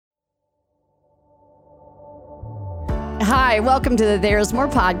Hi, welcome to the There's More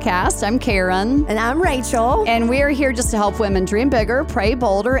podcast. I'm Karen. And I'm Rachel. And we are here just to help women dream bigger, pray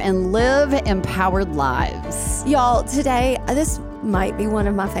bolder, and live empowered lives. Y'all, today, this might be one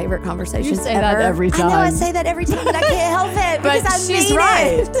of my favorite conversations You say ever. that every time. I know I say that every time, but I can't help it because I she's mean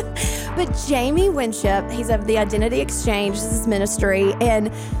right. it. But Jamie Winship, he's of the Identity Exchange, this is his ministry,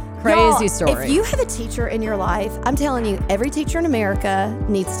 and Crazy y'all, story. If you have a teacher in your life, I'm telling you, every teacher in America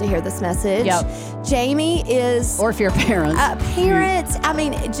needs to hear this message. Yep. Jamie is... Or if you're a parent. Parents, I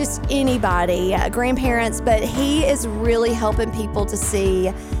mean, just anybody, grandparents, but he is really helping people to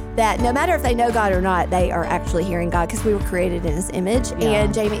see that no matter if they know God or not, they are actually hearing God because we were created in his image. Yeah.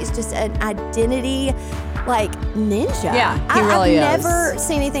 And Jamie is just an identity like ninja. Yeah, he really is. I've never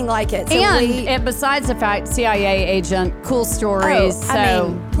seen anything like it. So and besides the fact, CIA agent, cool stories. Please,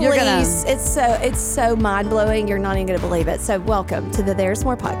 gonna. it's so mind blowing. You're not even going to believe it. So welcome to the There's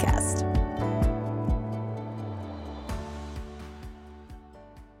More podcast.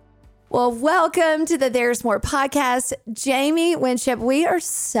 Well, welcome to the There's More podcast. Jamie Winship, we are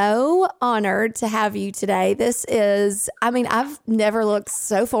so honored to have you today. This is, I've never looked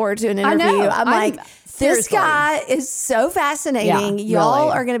so forward to an interview. I know. I'm like, this seriously. guy is so fascinating. Yeah, Y'all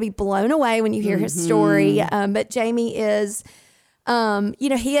really. are going to be blown away when you hear his story. But Jamie is...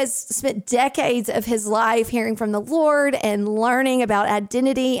 he has spent decades of his life hearing from the Lord and learning about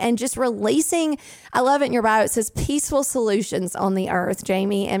identity and just releasing. I love it in your bio. It says peaceful solutions on the earth,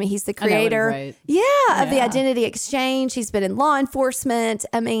 Jamie. I mean, he's the creator. Right. Of the Identity Exchange. He's been in law enforcement.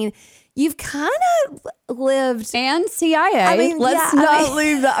 I mean, you've kind of lived. And CIA. Let's not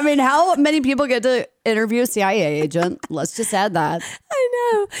leave that. How many people get to interview a CIA agent? Let's just add that.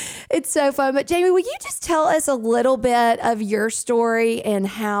 I know. It's so fun. But Jamie, will you just tell us a little bit of your story and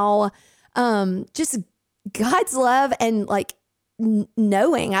how just God's love and like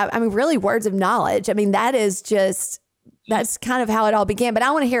knowing, really words of knowledge. That's kind of how it all began. But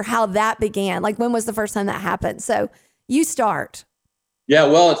I want to hear how that began. Like, when was the first time that happened? So you start. Yeah,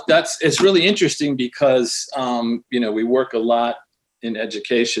 well, it's really interesting because, we work a lot in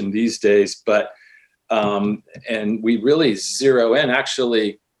education these days, but and we really zero in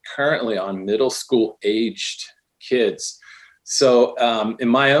actually currently on middle school aged kids. So in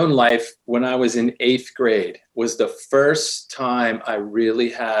my own life, when I was in 8th grade was the first time I really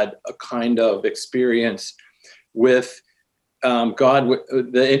had a kind of experience with God.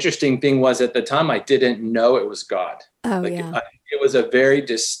 The interesting thing was at the time I didn't know it was God. Oh, yeah. It was a very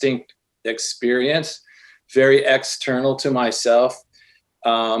distinct experience, very external to myself.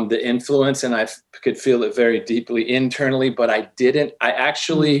 The influence, and I could feel it very deeply internally, but I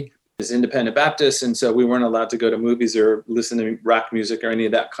actually was independent Baptist. And so we weren't allowed to go to movies or listen to rock music or any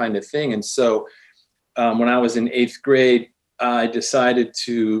of that kind of thing. And so when I was in 8th grade, I decided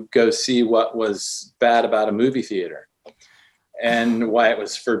to go see what was bad about a movie theater and why it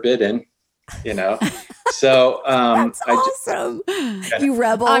was forbidden, So that's awesome. You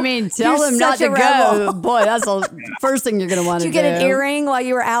rebel. Tell him not to go. Boy, that's the first thing you're going to want to do. Did you get an earring while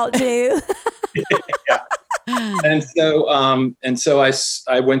you were out too? Yeah. And so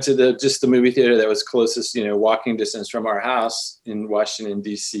I went to the movie theater that was closest, walking distance from our house in Washington,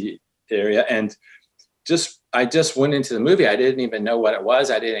 D.C. area. And I just went into the movie. I didn't even know what it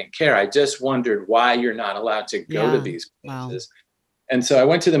was. I didn't care. I just wondered why you're not allowed to go to these places. Wow. And so I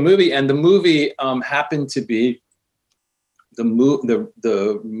went to the movie, and the movie happened to be the movie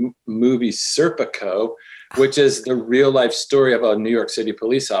Serpico, which is the real life story of a New York City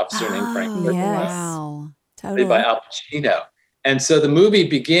police officer named Frank. Yes. Wow. Totally. Played by Al Pacino. And so the movie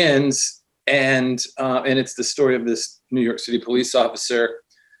begins, and it's the story of this New York City police officer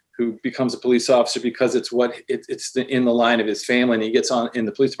who becomes a police officer because it's in the line of his family, and he gets on in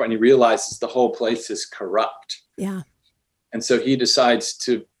the police department. And he realizes the whole place is corrupt. Yeah. And so he decides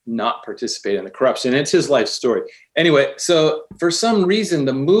to not participate in the corruption. It's his life story. Anyway, so for some reason,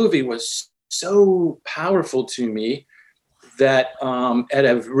 the movie was so powerful to me that at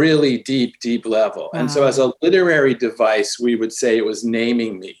a really deep, deep level. Wow. And so as a literary device, we would say it was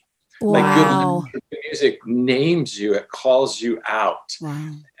naming me. Wow. Like good music names you, it calls you out.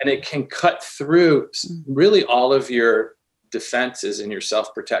 Wow. And it can cut through really all of your defenses and your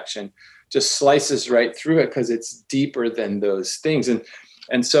self-protection. Just slices right through it because it's deeper than those things. And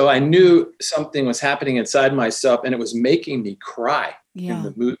so I knew something was happening inside myself, and it was making me cry in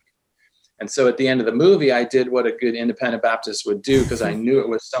the movie. And so at the end of the movie, I did what a good independent Baptist would do because I knew it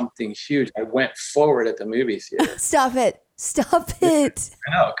was something huge. I went forward at the movie theater. Stop it. I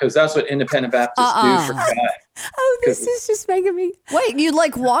know, because that's what independent Baptists do for God. Oh, this is just making me... Wait, you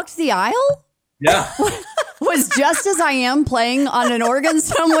walked the aisle? Yeah. Was Just As I Am playing on an organ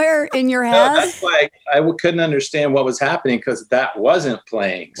somewhere in your head? No, that's why couldn't understand what was happening, because that wasn't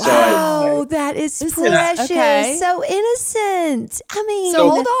playing. Wow, that is precious. Okay. So innocent. I mean, So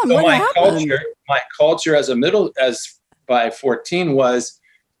hold on, what happened? My culture by 14 was,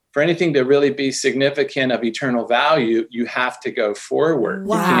 for anything to really be significant of eternal value, you have to go forward.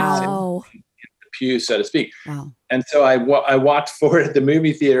 Wow. You can't sit in the pew, so to speak. Wow. And so I walked forward at the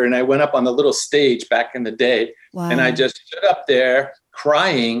movie theater, and I went up on the little stage back in the day, and I just stood up there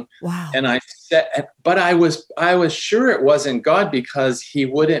crying. Wow. And I said, but I was sure it wasn't God, because he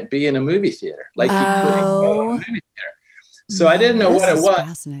wouldn't be in a movie theater. Like he couldn't go in a movie theater. So I didn't know what it was.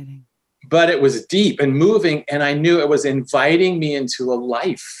 Fascinating. But it was deep and moving, and I knew it was inviting me into a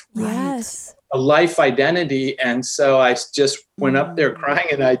life. yes. A life identity. And so I just went up there crying,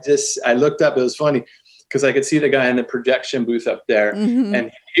 and I looked up. It was funny because I could see the guy in the projection booth up there,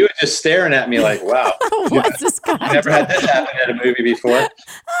 and he was just staring at me like, wow. What's this guy? I never had this happen at a movie before.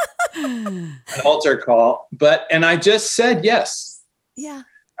 An altar call. And I just said yes. Yeah.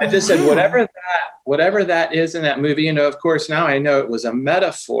 I just said, whatever that is in that movie, of course, now I know it was a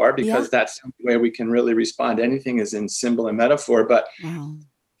metaphor, because that's the way we can really respond. Anything is in symbol and metaphor. But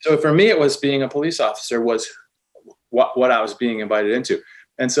so for me, it was being a police officer was what I was being invited into.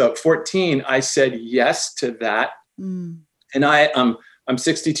 And so at 14, I said yes to that. And I'm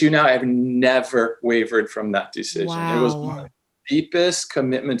 62 now. I've never wavered from that decision. Wow. It was one of the deepest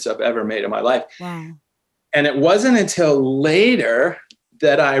commitments I've ever made in my life. Wow. And it wasn't until later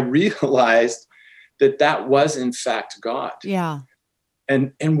that I realized that was in fact God. Yeah.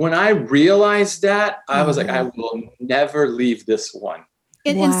 And when I realized that, I was like, I will never leave this one.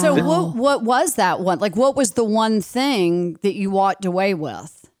 And so what was that one? Like, what was the one thing that you walked away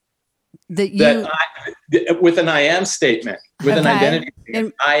with? With an I am statement, with an identity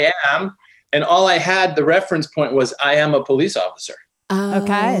statement. I am. And all I had, the reference point was, I am a police officer.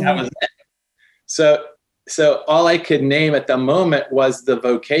 Okay. That was it. So all I could name at the moment was the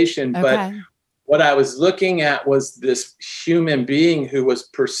vocation, but what I was looking at was this human being who was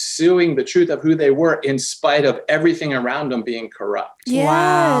pursuing the truth of who they were in spite of everything around them being corrupt. Yes.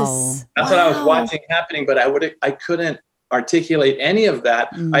 Wow. That's what I was watching happening, but I couldn't articulate any of that.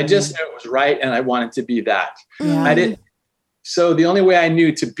 I just knew it was right, and I wanted to be that. Yeah. I didn't. So the only way I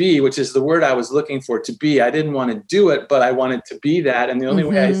knew to be, which is the word I was looking for, to be, I didn't want to do it, but I wanted to be that. And the only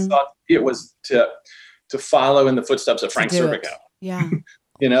way I thought to be it was to follow in the footsteps of Frank Serpico. Yeah.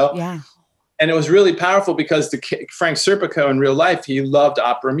 Yeah. And it was really powerful because Frank Serpico in real life, he loved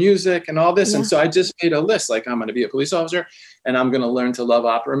opera music and all this. And so I just made a list, like, I'm going to be a police officer, and I'm going to learn to love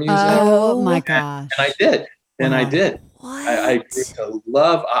opera music. Oh my gosh. And I did. And I did. What? I grew to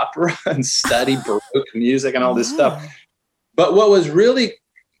love opera and study Baroque music and all this stuff. But what was really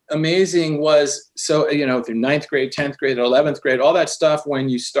amazing was, through 9th grade, 10th grade, 11th grade, all that stuff, when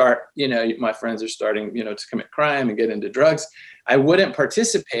you start, my friends are starting, to commit crime and get into drugs, I wouldn't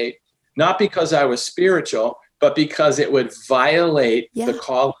participate, not because I was spiritual, but because it would violate the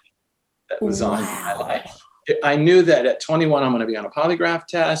calling that was on my life. I knew that at 21, I'm going to be on a polygraph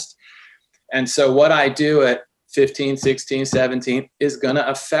test. And so what I do at 15, 16, 17 is going to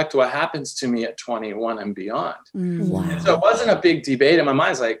affect what happens to me at 21 and beyond. Wow. And so it wasn't a big debate in my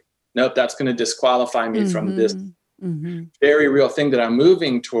mind. It's like, nope, that's going to disqualify me from this very real thing that I'm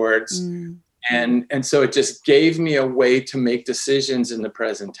moving towards. And so it just gave me a way to make decisions in the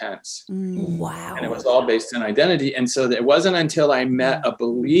present tense. Wow. And it was all based on identity. And so it wasn't until I met a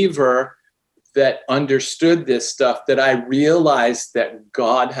believer that understood this stuff that I realized that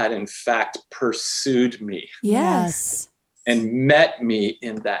God had in fact pursued me. Yes. And met me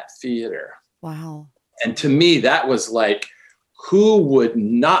in that theater. Wow. And to me, that was like, who would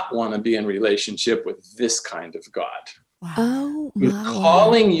not want to be in relationship with this kind of God? Wow. Oh, Who's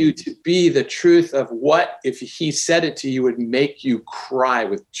calling you to be the truth of what, if he said it to you, would make you cry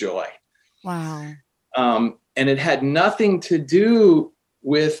with joy. Wow. And it had nothing to do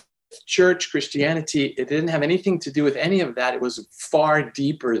with church Christianity. It didn't have anything to do with any of that. It was far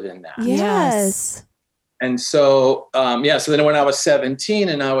deeper than that. Yes. And so, so then when I was 17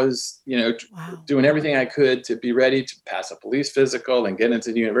 and I was, doing everything I could to be ready to pass a police physical and get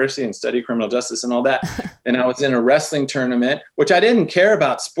into the university and study criminal justice and all that. And I was in a wrestling tournament, which I didn't care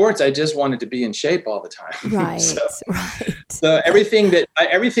about sports. I just wanted to be in shape all the time. Right. So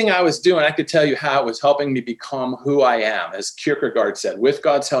everything I was doing, I could tell you how it was helping me become who I am. As Kierkegaard said, with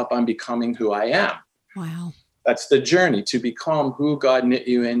God's help, I'm becoming who I am. Wow. That's the journey, to become who God knit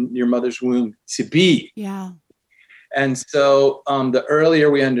you in your mother's womb to be. Yeah. And so the earlier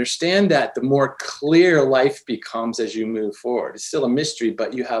we understand that, the more clear life becomes as you move forward. It's still a mystery,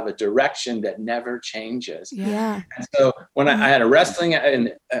 but you have a direction that never changes. Yeah. And so when I had a wrestling,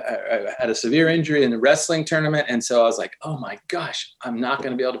 and I had a severe injury in the wrestling tournament. And so I was like, oh my gosh, I'm not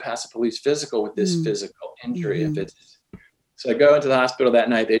going to be able to pass a police physical with this physical injury. If it's, so I go into the hospital that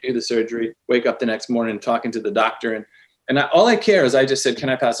night, they do the surgery, wake up the next morning talking to the doctor. And all I care is I just said, can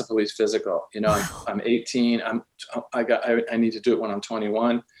I pass a police physical? You know, I'm 18. I need to do it when I'm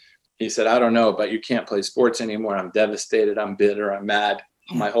 21. He said, I don't know, but you can't play sports anymore. I'm devastated. I'm bitter. I'm mad.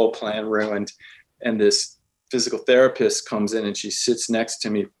 My whole plan ruined. And this physical therapist comes in and she sits next to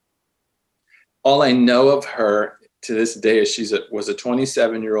me. All I know of her to this day is was a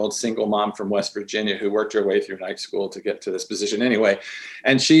 27-year-old single mom from West Virginia who worked her way through night school to get to this position anyway.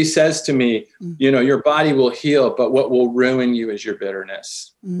 And she says to me, you know, your body will heal, but what will ruin you is your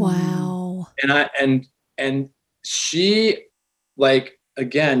bitterness. Wow. And she, like,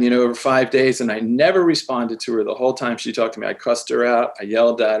 again, you know, over 5 days, and I never responded to her the whole time she talked to me. I cussed her out. I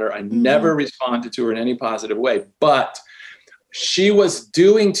yelled at her. I never responded to her in any positive way, but she was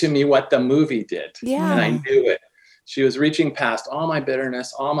doing to me what the movie did. Yeah. And I knew it. She was reaching past all my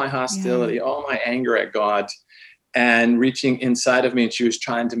bitterness, all my hostility, all my anger at God, and reaching inside of me. And she was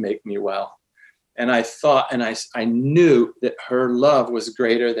trying to make me well. And I thought, and I knew that her love was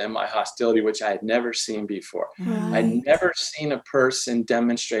greater than my hostility, which I had never seen before. Right. I'd never seen a person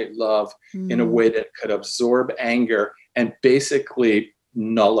demonstrate love in a way that could absorb anger and basically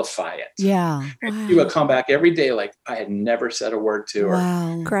nullify it. Yeah. And she would come back every day like I had never said a word to her.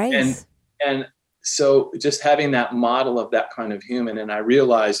 Wow. Grace. And so just having that model of that kind of human, and I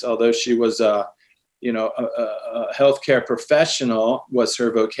realized, although she was a healthcare professional was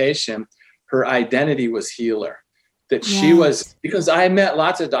her vocation, her identity was healer. That she was, because I met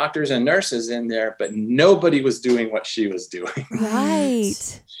lots of doctors and nurses in there, but nobody was doing what she was doing.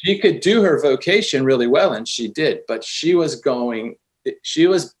 Right. She could do her vocation really well, and she did, but she was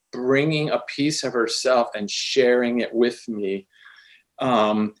bringing a piece of herself and sharing it with me.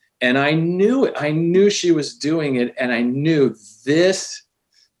 And I knew it. I knew she was doing it. And I knew this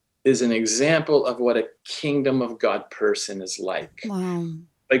is an example of what a kingdom of God person is like. Wow.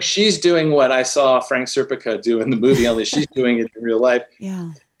 Like she's doing what I saw Frank Serpico do in the movie, only she's doing it in real life.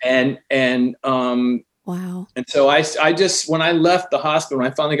 Yeah. And Wow. And so I just, when I left the hospital,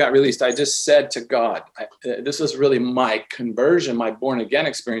 when I finally got released, I just said to God, this was really my conversion, my born again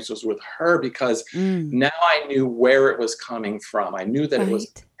experience was with her, because now I knew where it was coming from. I knew that it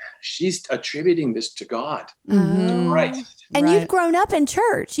was, she's attributing this to God. Right. And you've grown up in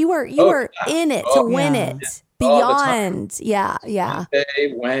church. You were in it to win it. Beyond. Yeah.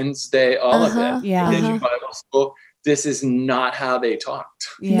 Wednesday, all of it. Yeah. Bible school. This is not how they talked.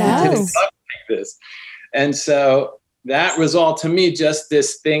 Yeah. They didn't talk like this. And so that was all to me just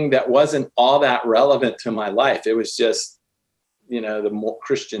this thing that wasn't all that relevant to my life. It was just, the more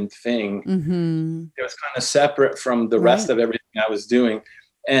Christian thing. It was kind of separate from the rest of everything I was doing.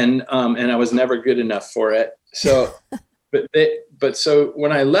 And I was never good enough for it. So, but so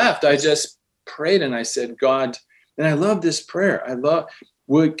when I left, I just prayed and I said, God, and I love this prayer.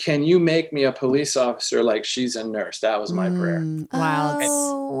 Can you make me a police officer like she's a nurse? That was my prayer.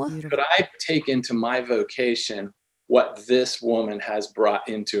 Wow. Could I take into my vocation what this woman has brought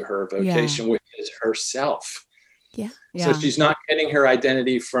into her vocation, which is herself? Yeah. So she's not getting her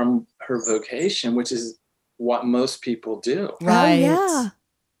identity from her vocation, which is what most people do. Right. Oh,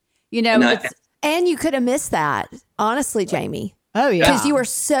 yeah. And you could have missed that, honestly, Jamie. Oh, yeah. Because you were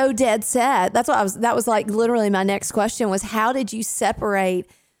so dead set. That was like literally my next question was, how did you separate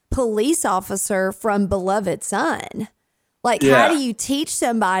police officer from beloved son? Like, how do you teach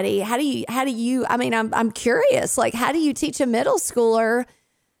somebody? How do you, I mean, I'm curious, like, how do you teach a middle schooler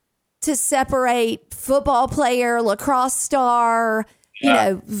to separate football player, lacrosse star,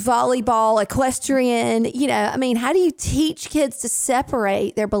 volleyball, equestrian, I mean, how do you teach kids to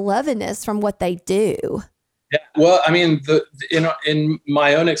separate their belovedness from what they do? Yeah, well, I mean, in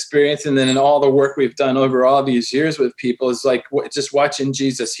my own experience, and then in all the work we've done over all these years with people, is like just watching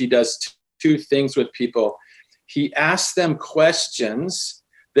Jesus. He does two things with people. He asks them questions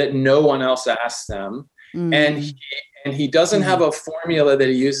that no one else asks them, and he doesn't have a formula that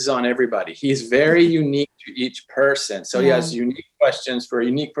he uses on everybody. He's very unique to each person, so he has unique questions for a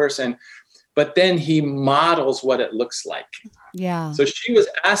unique person. But then he models what it looks like. Yeah. So she was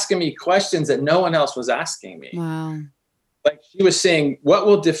asking me questions that no one else was asking me. Wow. Like she was saying, what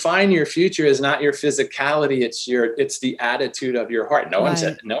will define your future is not your physicality. It's the attitude of your heart. No one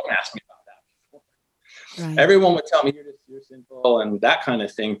asked me about that before. Right. Everyone would tell me, you're simple and that kind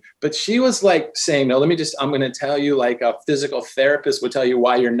of thing. But she was like saying, no, I'm going to tell you, like a physical therapist would tell you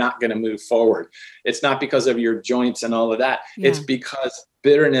why you're not going to move forward. It's not because of your joints and all of that. Yeah. It's because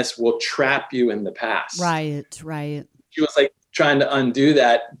bitterness will trap you in the past. Right. She was like trying to undo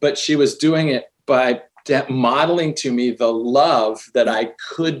that, but she was doing it by modeling to me the love that I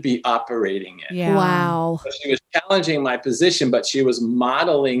could be operating in. Yeah. Wow. So she was challenging my position, but she was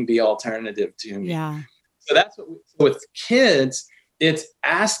modeling the alternative to me. Yeah. So that's what with kids, it's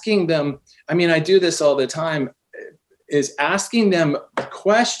asking them. I mean, I do this all the time, is asking them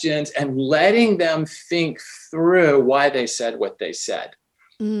questions and letting them think through why they said what they said,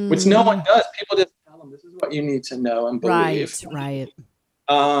 which no one does. People just tell them, this is what you need to know and believe. Right.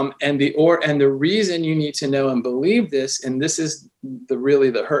 And the reason you need to know and believe this, and this is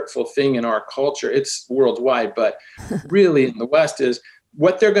the hurtful thing in our culture, it's worldwide, but really in the West, is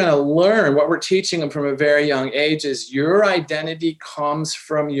what they're going to learn, what we're teaching them from a very young age is your identity comes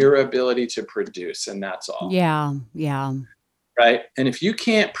from your ability to produce, and that's all. Yeah. Right? And if you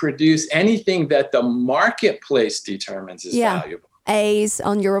can't produce anything that the marketplace determines is valuable. A's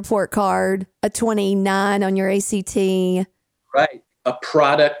on your report card, a 29 on your ACT. Right. A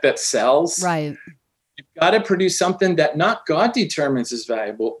product that sells. Right. You've got to produce something that not God determines is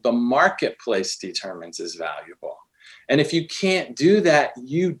valuable, the marketplace determines is valuable. And if you can't do that,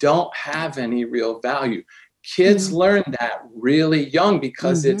 you don't have any real value. Kids learn that really young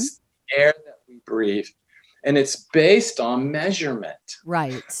because it's the air that we breathe. And it's based on measurement.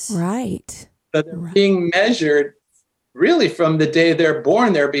 Right. Right. So they're being measured really from the day they're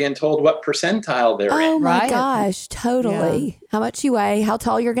born. They're being told what percentile they're in. Oh my gosh, totally. Yeah. How much you weigh, how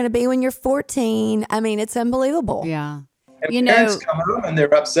tall you're going to be when you're 14. I mean, it's unbelievable. Yeah. And parents come home and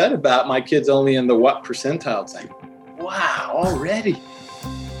they're upset about my kid's only in the what percentile. It's like, wow, already.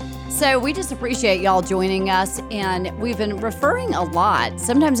 So we just appreciate y'all joining us. And we've been referring a lot.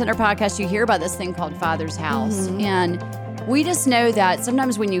 Sometimes in our podcast, you hear about this thing called Father's House. And we just know that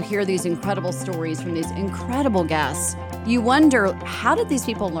sometimes when you hear these incredible stories from these incredible guests, you wonder, how did these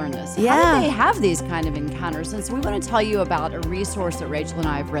people learn this? Yeah. How did they have these kind of encounters? And so we want to tell you about a resource that Rachel and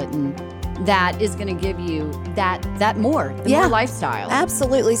I have written that is going to give you that more lifestyle.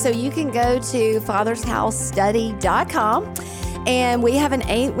 Absolutely. So you can go to fathersHouseStudy.com. And we have an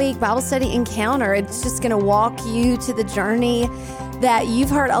 8-week Bible study encounter. It's just going to walk you to the journey that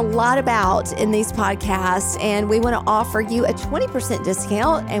you've heard a lot about in these podcasts. And we want to offer you a 20%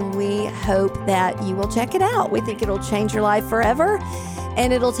 discount. And we hope that you will check it out. We think it'll change your life forever.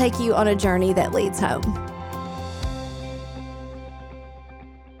 And it'll take you on a journey that leads home.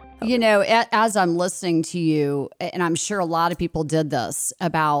 You know, as I'm listening to you, and I'm sure a lot of people did this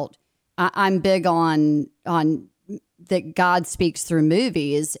about, I'm big on that God speaks through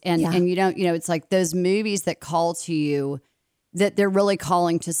movies, and you don't, it's like those movies that call to you, that they're really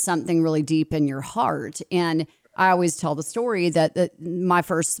calling to something really deep in your heart. And I always tell the story that my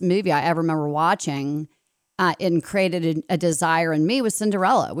first movie I ever remember watching and created a desire in me was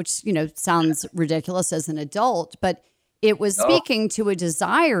Cinderella, which, sounds ridiculous as an adult, but it was speaking to a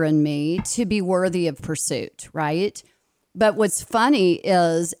desire in me to be worthy of pursuit, right? But what's funny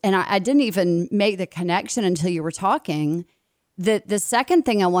is, and I didn't even make the connection until you were talking, that the second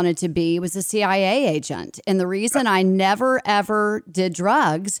thing I wanted to be was a CIA agent. And the reason I never, ever did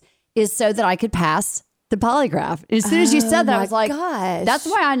drugs is so that I could pass the polygraph. As soon as you said that, I was like, that's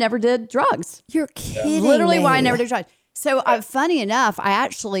why I never did drugs. You're kidding Literally me. why I never did drugs. So funny enough, I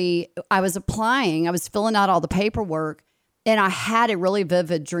was applying, I was filling out all the paperwork, and I had a really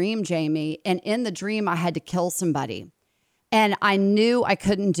vivid dream, Jamie. And in the dream, I had to kill somebody. And I knew I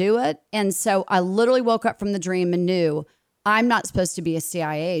couldn't do it. And so I literally woke up from the dream and knew I'm not supposed to be a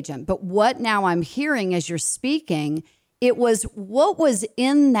CIA agent. But what now I'm hearing as you're speaking, it was what was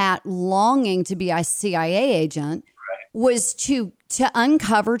in that longing to be a CIA agent was to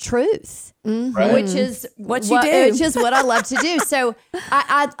uncover truth, which is what you do, which is what I love to do. So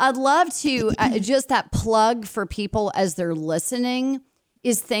I'd love to just that plug for people as they're listening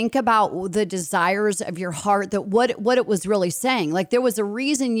is think about the desires of your heart, that what it was really saying. Like there was a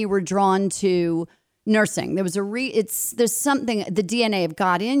reason you were drawn to nursing. There was there's something, the DNA of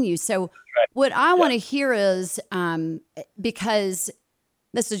God in you. So what I want to hear is, because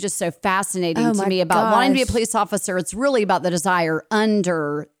this is just so fascinating to me about wanting to be a police officer. It's really about the desire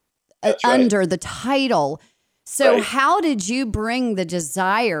under the title. So how did you bring the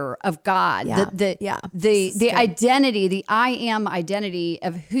desire of God, the identity, the I am identity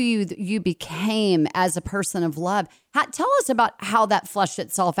of who you became as a person of love? Tell us about how that fleshed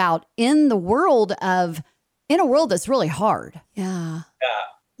itself out in a world that's really hard.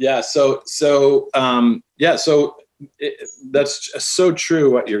 Yeah. So that's so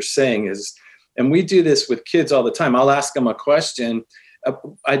true. What you're saying is, and we do this with kids all the time. I'll ask them a question.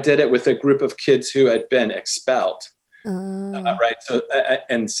 I did it with a group of kids who had been expelled. Right. So,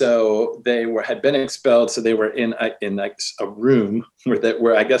 so they had been expelled. So they were in like a room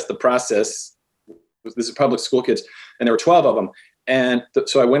where I guess the process was, this is public school kids, and there were 12 of them. And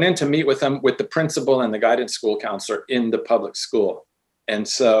so I went in to meet with them, with the principal and the guidance school counselor in the public school. And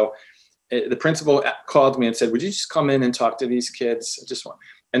so the principal called me and said, would you just come in and talk to these kids?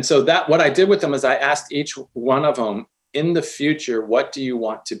 And so what I did with them is I asked each one of them, in the future, what do you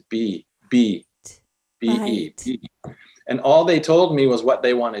want to be? B-E. And all they told me was what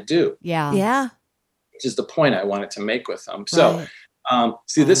they want to do. Yeah. Which is the point I wanted to make with them. So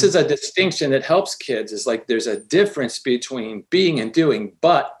this is a distinction that helps kids, is like there's a difference between being and doing,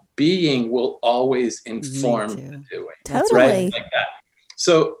 but being will always inform the doing. Totally. Right? Like that.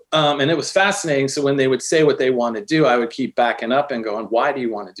 So, and it was fascinating. So when they would say what they want to do, I would keep backing up and going, why do you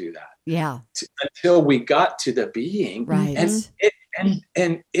want to do that? Yeah. Until we got to the being. Right.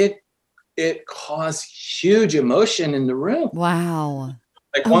 And it caused huge emotion in the room. Wow.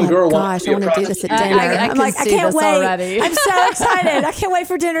 Like one girl wanted I want to do this at dinner. I'm like, I can't wait. Already. I'm so excited. I can't wait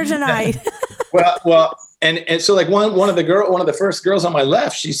for dinner tonight. Well, and so like one of the first girls on my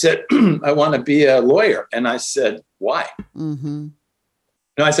left, she said, I want to be a lawyer. And I said, why? Mm-hmm.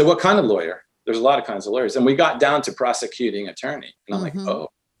 No, I said, what kind of lawyer? There's a lot of kinds of lawyers. And we got down to prosecuting attorney. And I'm like, oh,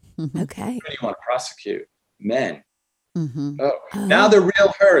 okay. what do you want to prosecute? Men. Mm-hmm. Now the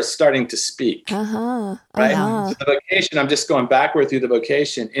real her is starting to speak. Right? Uh-huh. So the vocation, I'm just going backward through the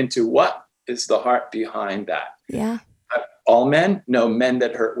vocation into what is the heart behind that. Yeah. All men? No, men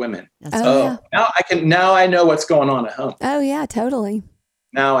that hurt women. Yeah. Now I know what's going on at home. Oh yeah, totally.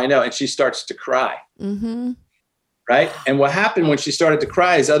 Now I know. And she starts to cry. Mm-hmm. Right. And what happened when she started to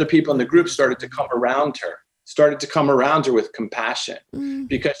cry is other people in the group started to come around her with compassion,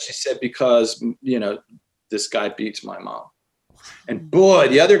 because she said, this guy beats my mom. And boy,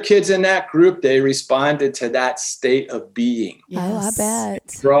 the other kids in that group, they responded to that state of being. Yes. Oh, I bet.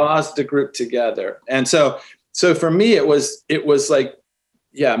 It draws the group together. And so for me, it was like,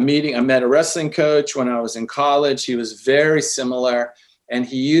 I met a wrestling coach when I was in college. He was very similar. And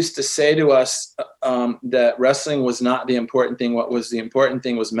he used to say to us that wrestling was not the important thing. What was the important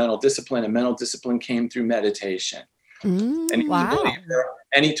thing was mental discipline, and mental discipline came through meditation. And he was a believer,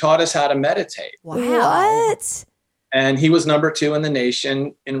 and he taught us how to meditate. Wow. What? And he was number 2 in the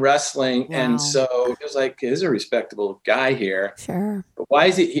nation in wrestling. Wow. And so it was like, he's a respectable guy here. Sure. But why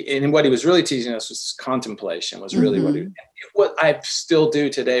is he? And what he was really teaching us was contemplation, was really what I still do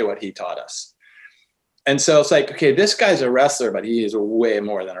today, what he taught us. And so it's like, okay, this guy's a wrestler, but he is way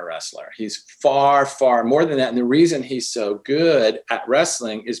more than a wrestler. He's far, far more than that. And the reason he's so good at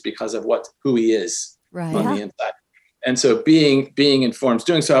wrestling is because of who he is on the inside. And so being informed,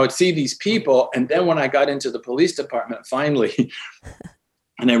 doing so, I would see these people. And then when I got into the police department, finally,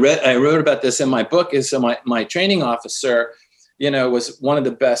 and I wrote about this in my book, is so my training officer, was one of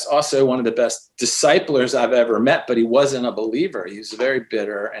the best disciplers I've ever met, but he wasn't a believer. He was very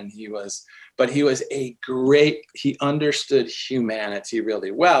bitter, and he understood humanity really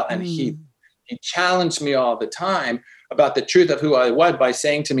well. And he challenged me all the time about the truth of who I was by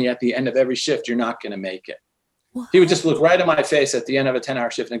saying to me at the end of every shift, you're not going to make it. What? He would just look right in my face at the end of a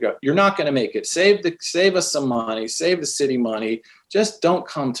 10-hour shift and go, you're not going to make it. Save us some money, save the city money. Just don't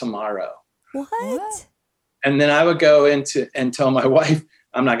come tomorrow. What? And then I would go and tell my wife,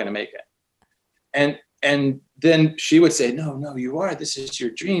 I'm not going to make it. And then she would say, no, you are. This is your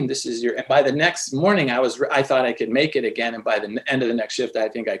dream. And by the next morning, I thought I could make it again. And by the end of the next shift, I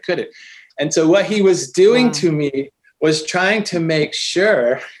think I couldn't. And so what he was doing to me was trying to make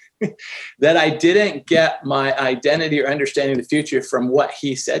sure that I didn't get my identity or understanding of the future from what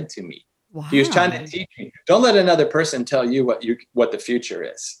he said to me. Wow. He was trying to teach me, don't let another person tell you what the future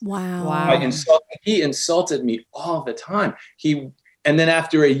is. Wow. He insulted me all the time. And then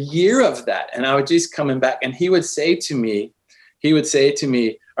after a year of that, and I would just coming back, and he would say to me,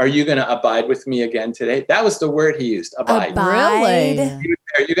 are you going to abide with me again today? That was the word he used, abide. Really?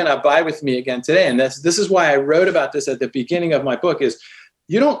 Are you going to abide with me again today? And this is why I wrote about this at the beginning of my book, is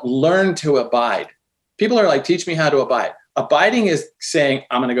you don't learn to abide. People are like, teach me how to abide. Abiding is saying,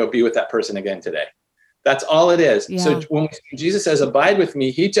 I'm going to go be with that person again today. That's all it is. Yeah. So when Jesus says, abide with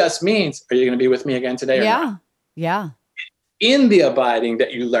me, he just means, are you going to be with me again today or not? Yeah. In the abiding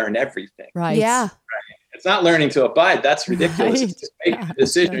that you learn everything. Right. Yeah. Right. It's not learning to abide. That's ridiculous. Right. It's just make a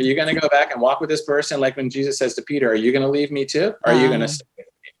decision. Are you going to go back and walk with this person? Like when Jesus says to Peter, are you going to leave me too? Or are you going to stay with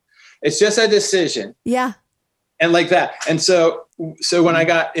me? It's just a decision. Yeah. And like that. And so when I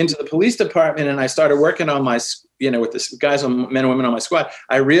got into the police department and I started working on my with the guys, men and women on my squad,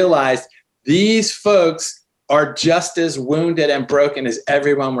 I realized these folks are just as wounded and broken as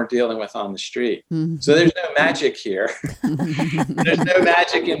everyone we're dealing with on the street. Mm-hmm. So there's no magic here. There's no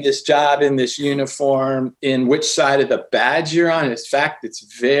magic in this job, in this uniform, in which side of the badge you're on. In fact, it's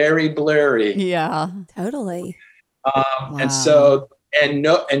very blurry. Yeah, totally. Wow. And so,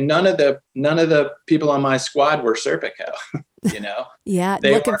 none of the people on my squad were Serpico, Yeah,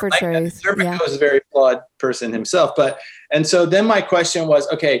 they looking for truth. Serpico was a very flawed person himself. And so then my question was,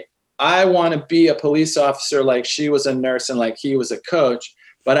 okay, I want to be a police officer like she was a nurse and like he was a coach,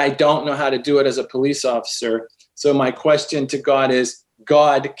 but I don't know how to do it as a police officer. So my question to God is,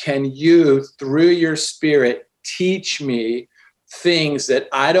 God, can you, through your Spirit, teach me things that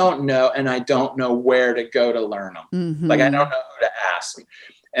I don't know and I don't know where to go to learn them? Mm-hmm. Like, I don't know who to ask.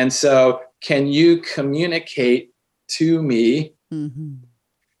 And so can you communicate to me mm-hmm.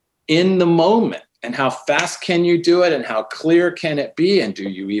 in the moment? And how fast can you do it? And how clear can it be? And do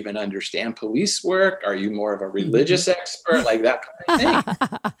you even understand police work? Are you more of a religious expert? Like that kind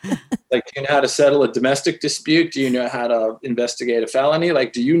of thing. Like, do you know how to settle a domestic dispute? Do you know how to investigate a felony?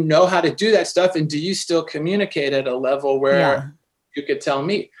 Like, do you know how to do that stuff? And do you still communicate at a level where you could tell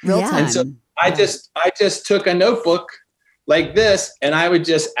me? Real time. And so I just took a notebook like this, and I would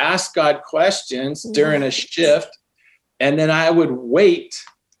just ask God questions during a shift. And then I would wait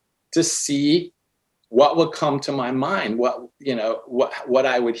to see what would come to my mind, what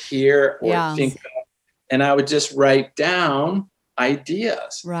I would hear or think of. And I would just write down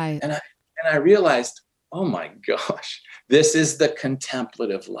ideas. Right. And I realized, oh my gosh, this is the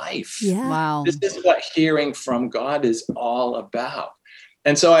contemplative life. Yeah. Wow. This is what hearing from God is all about.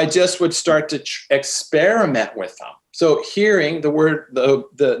 And so I just would start to experiment with them. So hearing, the word,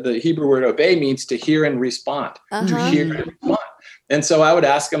 the Hebrew word obey means to hear and respond, to hear and respond. And so I would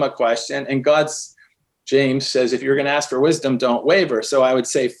ask him a question, and James says, if you're going to ask for wisdom, don't waver. So I would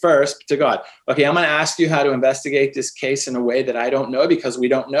say first to God, okay, I'm going to ask you how to investigate this case in a way that I don't know, because we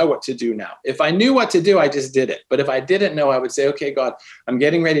don't know what to do now. If I knew what to do, I just did it. But if I didn't know, I would say, okay, God, I'm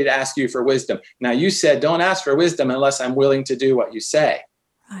getting ready to ask you for wisdom. Now, you said, don't ask for wisdom unless I'm willing to do what you say.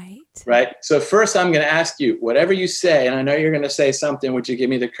 Right. So first I'm going to ask you, whatever you say, and I know you're going to say something, would you give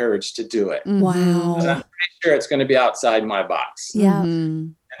me the courage to do it? Wow. I'm pretty sure it's going to be outside my box. Yeah.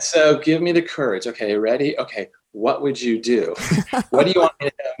 And so give me the courage. Okay. Ready? Okay. What would you do? What do you want me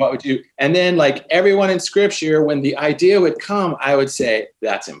to do? What would you? And then, like everyone in scripture, when the idea would come, I would say,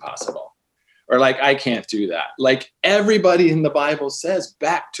 that's impossible. Or like, I can't do that. Like everybody in the Bible says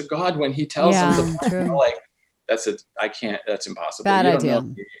back to God when he tells them like, I can't, that's impossible. Bad idea.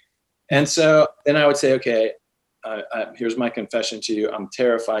 And so then I would say, okay, here's my confession to you. I'm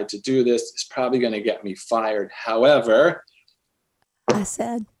terrified to do this. It's probably going to get me fired. However, I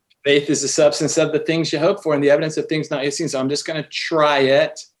said, faith is the substance of the things you hope for and the evidence of things not yet seen. So I'm just going to try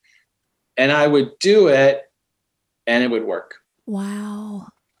it. And I would do it and it would work. Wow.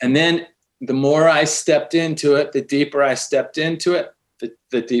 And then the more I stepped into it, the deeper I stepped into it,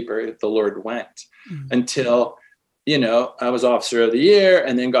 the deeper the Lord went until, I was officer of the year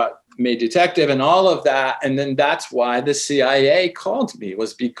and then got made detective and all of that. And then that's why the CIA called me,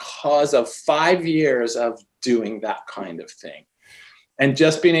 was because of 5 years of doing that kind of thing. And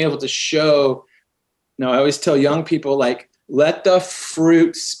just being able to show, I always tell young people, like, let the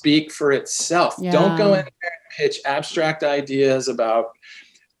fruit speak for itself. Yeah. Don't go in there and pitch abstract ideas about,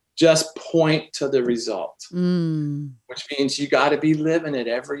 just point to the result, which means you got to be living it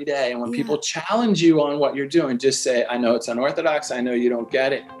every day. And when people challenge you on what you're doing, just say, I know it's unorthodox. I know you don't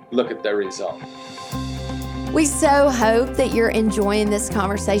get it. Look at the result. We so hope that you're enjoying this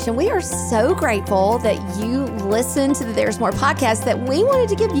conversation. We are so grateful that you listened to the There's More podcast, that we wanted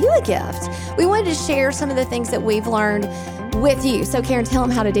to give you a gift. We wanted to share some of the things that we've learned with you. So Karen, tell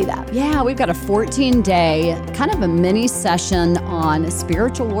them how to do that. Yeah, we've got a 14-day kind of a mini session on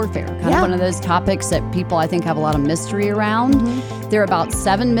spiritual warfare, kind of one of those topics that people, I think, have a lot of mystery around. They're about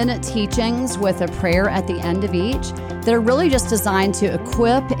 7-minute teachings with a prayer at the end of each that are really just designed to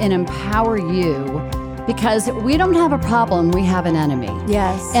equip and empower you, because we don't have a problem, we have an enemy.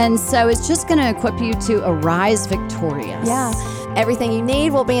 Yes. And so it's just going to equip you to arise victorious. Yeah. Everything you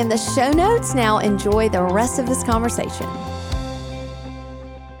need will be in the show notes. Now enjoy the rest of this conversation.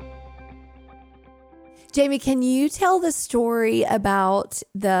 Jamie, can you tell the story about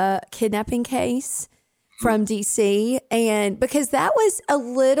the kidnapping case from DC? And because that was a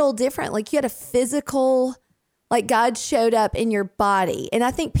little different, like you had a physical, like God showed up in your body. And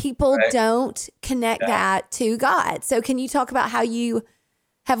I think people don't connect that to God. So can you talk about how you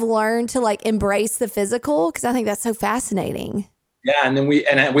have learned to like embrace the physical? Because I think that's so fascinating. Yeah. And then we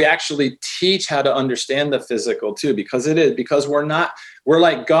actually teach how to understand the physical too, because we're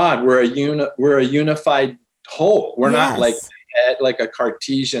like God. We're a unified whole. We're not like a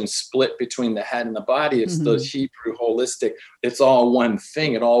Cartesian split between the head and the body. It's the Hebrew holistic. It's all one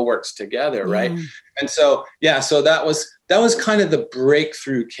thing. It all works together. Right. And so, so that was kind of the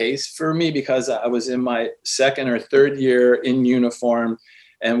breakthrough case for me, because I was in my second or third year in uniform,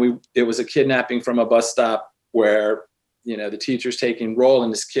 and it was a kidnapping from a bus stop where, the teacher's taking roll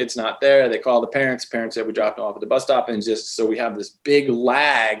and this kid's not there. They call the parents said we dropped him off at the bus stop. And so we have this big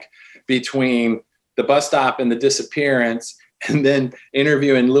lag between the bus stop and the disappearance, and then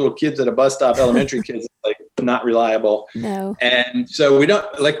interviewing little kids at a bus stop, elementary kids, like not reliable. No. And so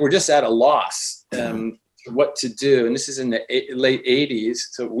we're just at a loss what to do. And this is in the late 80s.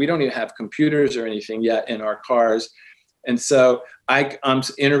 So we don't even have computers or anything yet in our cars. And so I'm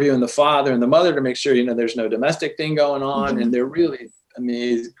interviewing the father and the mother to make sure, there's no domestic thing going on. And they're really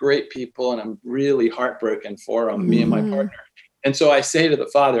amazing, great people. And I'm really heartbroken for them, me and my partner. And so I say to the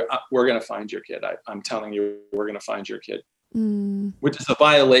father, we're going to find your kid. I'm telling you, we're going to find your kid, which is a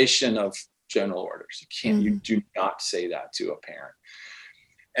violation of general orders. You do not say that to a parent.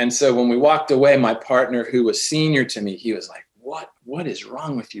 And so when we walked away, my partner, who was senior to me, he was like, what is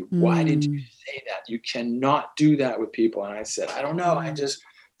wrong with you? Why did you say that? You cannot do that with people. And I said, I don't know. I just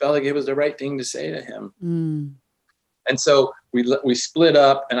felt like it was the right thing to say to him. And so we split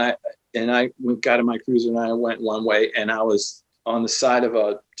up, and I got in my cruiser and I went one way, and I was on the side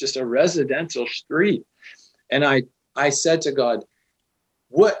of just a residential street. And I said to God,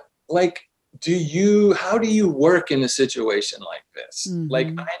 how do you work in a situation like this? Like,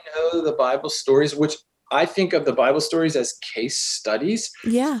 I know the Bible stories, which I think of the Bible stories as case studies.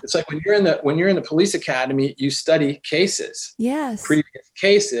 Yeah. It's like when you're in the police academy, you study cases. Yes. Previous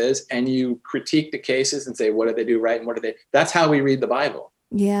cases, and you critique the cases and say, what did they do right? And that's how we read the Bible.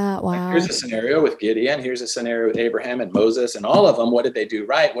 Yeah. Wow. Like, here's a scenario with Gideon. Here's a scenario with Abraham and Moses, and all of them. What did they do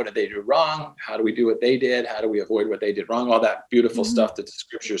right? What did they do wrong? How do we do what they did? How do we avoid what they did wrong? All that beautiful stuff that the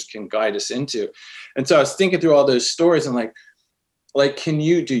scriptures can guide us into. And so I was thinking through all those stories, and like, do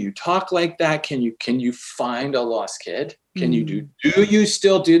you talk like that? Can you find a lost kid? Can you do you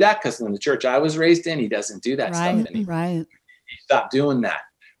still do that? Because in the church I was raised in, he doesn't do that stuff anymore. Right. He stopped doing that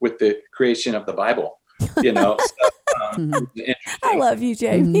with the creation of the Bible, I love you,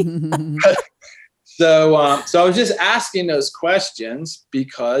 Jamie. So I was just asking those questions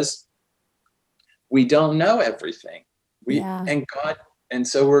because we don't know everything. And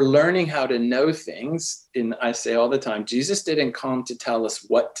so we're learning how to know things. And I say all the time, Jesus didn't come to tell us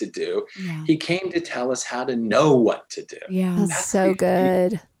what to do. Yeah. He came to tell us how to know what to do. Yeah, that's so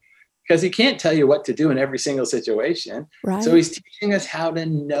good. Because he can't tell you what to do in every single situation. Right. So he's teaching us how to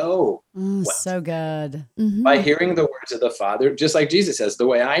know. So good. By hearing the words of the Father, just like Jesus says, the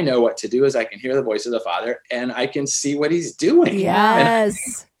way I know what to do is I can hear the voice of the Father and I can see what he's doing.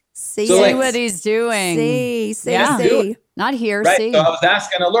 Yes. See what he's doing. See. Not hear, right? see. So I was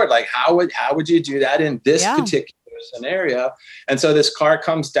asking the Lord, like, how would you do that in this particular scenario? And so this car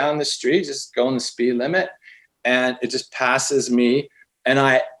comes down the street, just going the speed limit, and it just passes me. And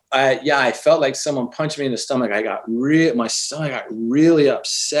I felt like someone punched me in the stomach. My stomach got really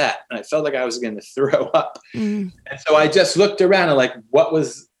upset, and I felt like I was going to throw up. And so I just looked around and like, what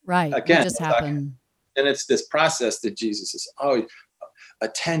was again? What just happened? And it's this process that Jesus is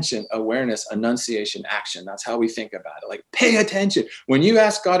attention, awareness, enunciation, action. That's how we think about it. Like, pay attention. When you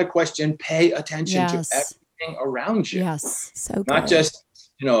ask God a question, pay attention to everything around you. Yes. So good.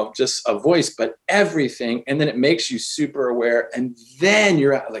 Not just a voice, but everything. And then it makes you super aware. And then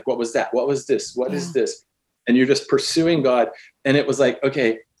you're like, what was that? What was this? What is this? And you're just pursuing God. And it was like,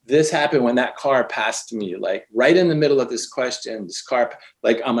 okay, this happened when that car passed me, like right in the middle of this question, this car,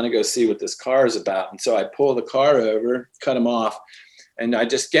 like, I'm going to go see what this car is about. And so I pull the car over, cut him off. And I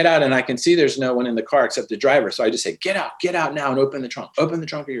just get out, and I can see there's no one in the car except the driver. So I just say, get out now and open the trunk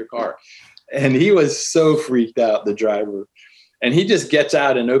of your car. And he was so freaked out, the driver. And he just gets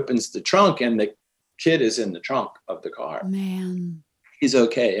out and opens the trunk, and the kid is in the trunk of the car. Man. He's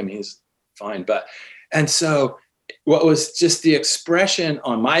okay. I mean, he's fine. And so what was just the expression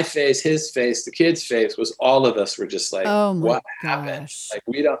on my face, his face, the kid's face, was all of us were just like, what happened? Like,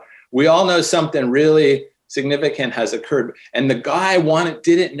 we all know something really significant has occurred. And the guy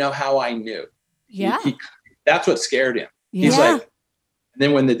didn't know how I knew. Yeah. That's what scared him. Yeah. He's like, and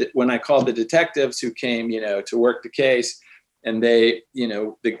then when I called the detectives who came, to work the case, and they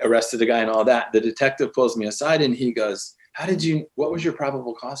arrested the guy and all that, the detective pulls me aside and he goes, what was your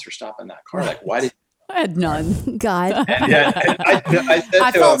probable cause for stopping that car? Like, why did I had none. God. And I said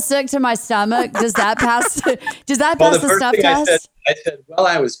I to felt him, sick to my stomach. Does that pass? Does that well, pass the the first stuff thing test? I said, well,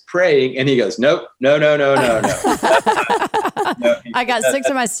 I was praying. And he goes, nope, no. No. I got sick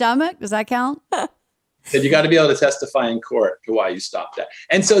to my stomach. Does that count? Said, you got to be able to testify in court to why you stopped that.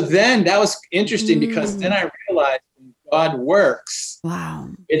 And so then that was interesting because then I realized when God works, Wow.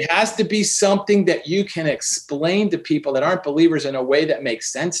 it has to be something that you can explain to people that aren't believers in a way that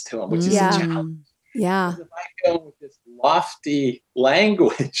makes sense to them, which is a challenge. Yeah. If I go with this lofty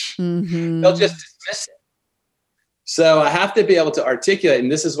language, Mm-hmm. they'll just dismiss it. So I have to be able to articulate,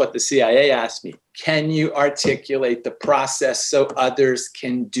 and this is what the CIA asked me, can you articulate the process so others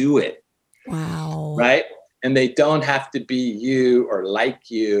can do it? Wow. Right? And they don't have to be you or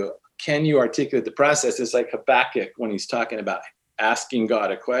like you. Can you articulate the process? It's like Habakkuk when he's talking about asking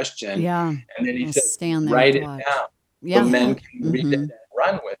God a question. Yeah. And then he Just says, stand there write and it watch. down. Yeah. So men can read it and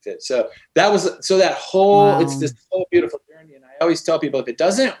run with it. So that whole, it's this whole beautiful journey. And I always tell people, if it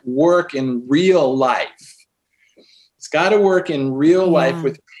doesn't work in real life, it's got to work in real life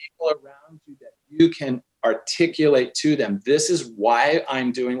with people around you that you can articulate to them. This is why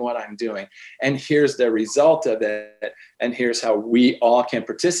I'm doing what I'm doing. And here's the result of it. And here's how we all can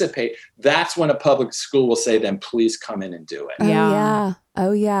participate. That's when a public school will say, then please come in and do it.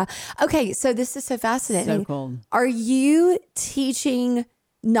 Oh, yeah. Okay. So this is so fascinating. So cool. Are you teaching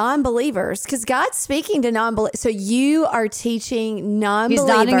non-believers? Because God's speaking to non-believers. So you are teaching non-believers.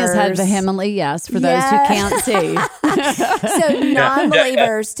 He's nodding his head vehemently, yes, for those who can't see. So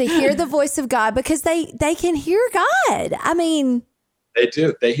non-believers to hear the voice of God because they can hear God. I mean, they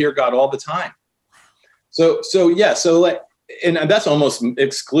do. They hear God all the time. So like, and that's almost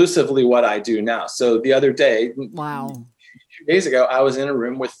exclusively what I do now. So the other day, 2 days ago, I was in a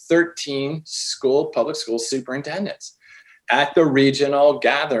room with 13 public school superintendents at the regional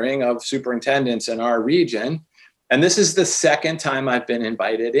gathering of superintendents in our region. And this is the second time I've been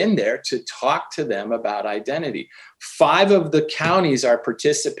invited in there to talk to them about identity. 5 of the counties are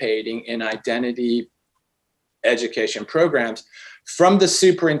participating in identity education programs from the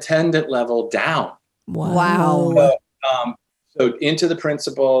superintendent level down. Wow. So into the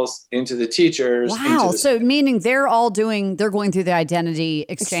principals, into the teachers. Wow. So meaning they're going through the identity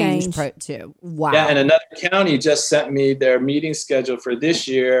exchange too. Wow. Yeah. And another county just sent me their meeting schedule for this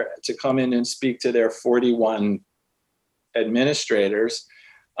year to come in and speak to their 41 administrators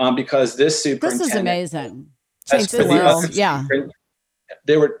because this superintendent. This is amazing. Change the world. Yeah.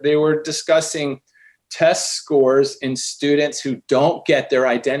 They were discussing test scores in students who don't get their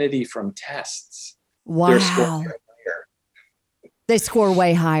identity from tests. Wow. They score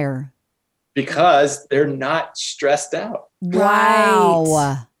way higher. Because they're not stressed out. Wow.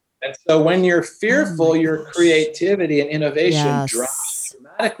 Right. And so when you're fearful, your creativity and innovation drops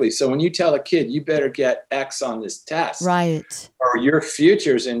dramatically. So when you tell a kid, you better get X on this test. Right. Or your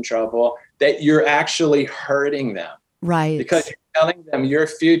future's in trouble, that you're actually hurting them. Right. Because you're telling them your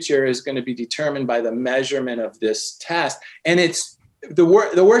future is going to be determined by the measurement of this test. And it's the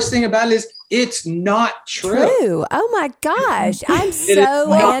worst thing about it is it's not true. Oh my gosh. I'm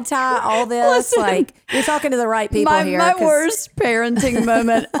so anti all this. Listen, like you're talking to the right people here. My worst parenting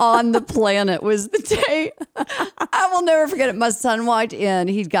moment on the planet was the day I will never forget it. My son walked in.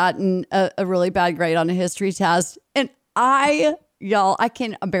 He'd gotten a really bad grade on a history test. And I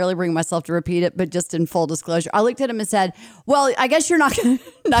can barely bring myself to repeat it, but just in full disclosure, I looked at him and said, well, I guess you're not going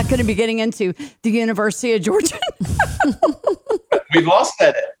to be getting into the University of Georgia. We've all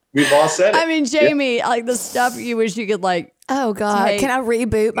said it. I mean, Jamie, like the stuff you wish you could oh God, can I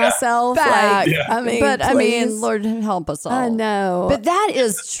reboot myself? Back. I mean, Lord help us all. I know. But that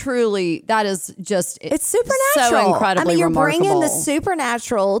is just, it's supernatural. So incredibly you're remarkable. bringing the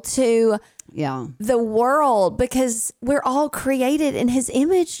supernatural to the world because we're all created in his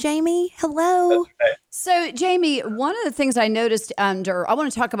image, Jamie. Hello. Right. So, Jamie, one of the things I noticed I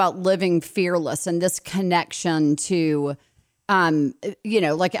want to talk about living fearless and this connection to,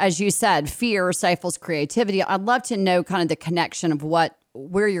 like as you said, fear stifles creativity. I'd love to know kind of the connection of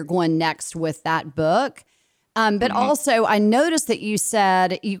where you're going next with that book. But also I noticed that you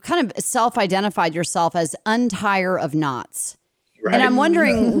said you kind of self-identified yourself as untire of knots. Right. And I'm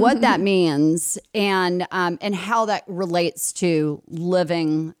wondering what that means and how that relates to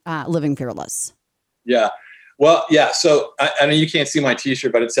living fearless. Yeah. Well, yeah. So I know you can't see my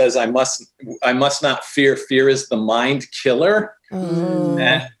T-shirt, but it says, I must not fear. Fear is the mind killer. Oh.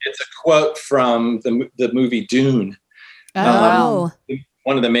 And it's a quote from the movie Dune. Wow.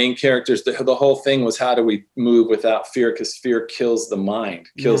 One of the main characters, the whole thing was, how do we move without fear? Because fear kills the mind,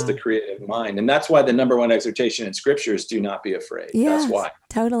 kills the creative mind. And that's why the number one exhortation in scripture is do not be afraid. Yes, that's why.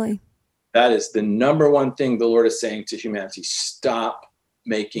 Totally. That is the number one thing the Lord is saying to humanity. Stop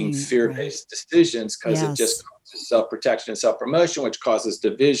making fear-based decisions, because it just causes self-protection and self-promotion, which causes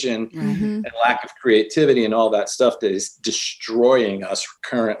division and lack of creativity and all that stuff that is destroying us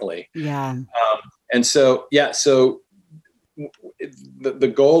currently. Yeah. And so, so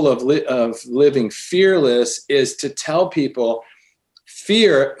the goal of living fearless is to tell people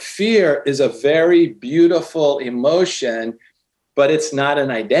fear is a very beautiful emotion, but it's not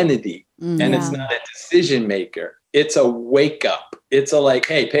an identity and it's not a decision maker. It's a wake up. It's a like,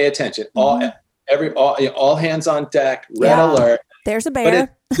 hey, pay attention. All hands on deck, red alert. There's a bear.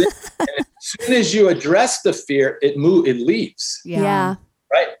 And as soon as you address the fear, it leaves. Yeah.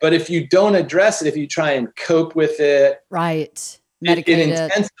 Right. But if you don't address it, if you try and cope with it, right. It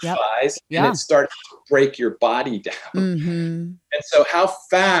intensifies and it starts to break your body down. And so how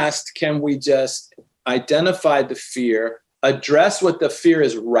fast can we just identify the fear, address what the fear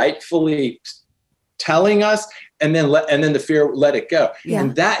is rightfully telling us, and then the fear, let it go.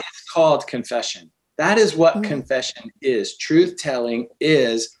 And that is called confession. That is what confession is. Truth telling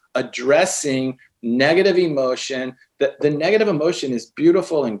is addressing negative emotion. The negative emotion is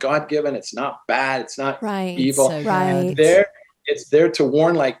beautiful and God-given. It's not bad. It's not evil. So it's there to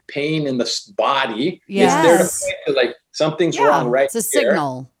warn like pain in the body. It's there to point to like something's wrong right It's a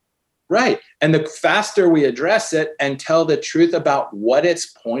signal. Right. And the faster we address it and tell the truth about what it's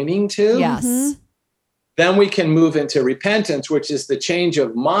pointing to, then we can move into repentance, which is the change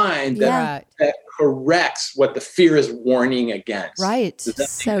of mind that corrects what the fear is warning against. Right.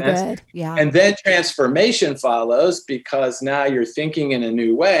 So good. Yeah. And then transformation follows, because now you're thinking in a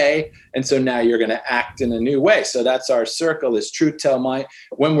new way. And so now you're going to act in a new way. So that's our circle, is truth, tell, mind.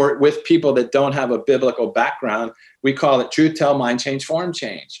 When we're with people that don't have a biblical background, we call it truth, tell, mind, change, form,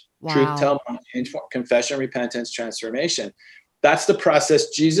 change. Wow. Truth, tell, mind, change, form, confession, repentance, transformation. That's the process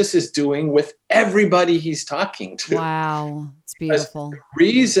Jesus is doing with everybody he's talking to. Wow. It's beautiful.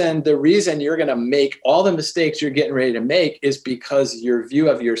 The reason you're going to make all the mistakes you're getting ready to make is because your view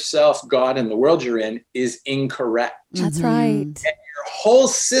of yourself, God, and the world you're in is incorrect. That's right. And your whole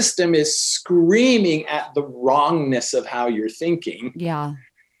system is screaming at the wrongness of how you're thinking. Yeah.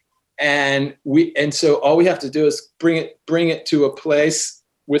 And so all we have to do is bring it to a place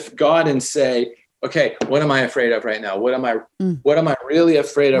with God and say, okay, what am I afraid of right now? What am I really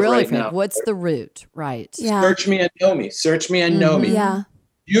afraid of now? What's the root? Right. Yeah. Search me and know me. Search me and know me. Yeah.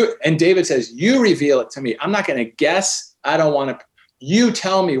 And David says, you reveal it to me. I'm not going to guess. I don't want to. You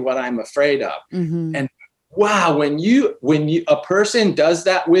tell me what I'm afraid of. And wow, when a person does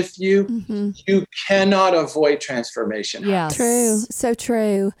that with you, you cannot avoid transformation. Yeah. True. So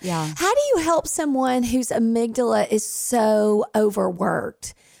true. Yeah. How do you help someone whose amygdala is so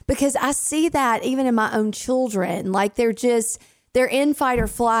overworked? Because I see that even in my own children, like they're in fight or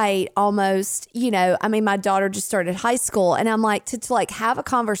flight almost, I mean, my daughter just started high school, and I'm like, to like have a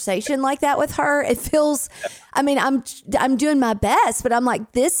conversation like that with her, it feels, I mean, I'm doing my best, but I'm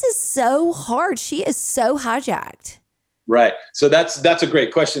like, this is so hard. She is so hijacked. Right. So that's a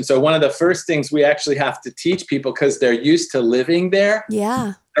great question. So one of the first things we actually have to teach people, because they're used to living there.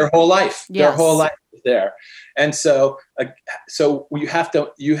 Yeah. Their whole life. Yes. Their whole life is there. And so you have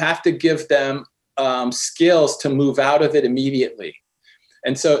to give them skills to move out of it immediately.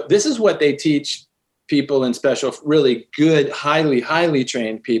 And so this is what they teach people in special, really good, highly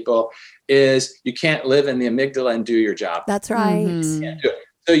trained people, is you can't live in the amygdala and do your job. That's right. You can't do it.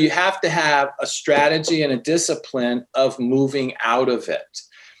 So you have to have a strategy and a discipline of moving out of it.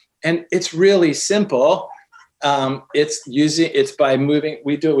 And it's really simple. It's by moving.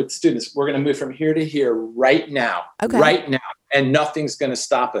 We do it with students. We're going to move from here to here right now, right now, and nothing's going to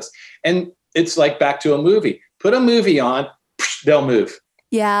stop us. And it's like back to a movie. Put a movie on, they'll move.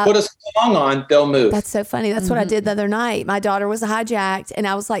 Yeah. Put a song on, they'll move. That's so funny. That's what I did the other night. My daughter was hijacked, and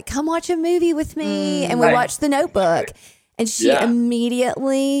I was like, come watch a movie with me. And we watched The Notebook. And she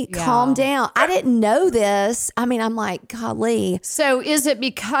immediately calmed down. I didn't know this. I mean, I'm like, golly. So is it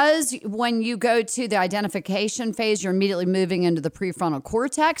because when you go to the identification phase, you're immediately moving into the prefrontal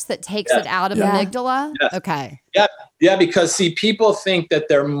cortex that takes it out of amygdala? Yes. Okay. Yeah. Yeah. Because see, people think that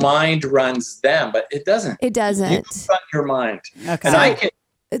their mind runs them, but it doesn't. It doesn't. You run your mind. Okay. And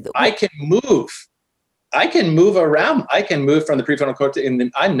I can move. I can move around. I can move from the prefrontal cortex,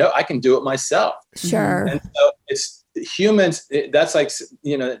 and I know I can do it myself. Sure. And so it's humans. That's like,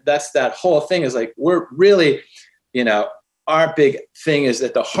 that's that whole thing is like, we're really, our big thing is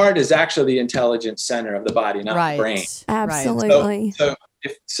that the heart is actually the intelligence center of the body, not the brain. Absolutely.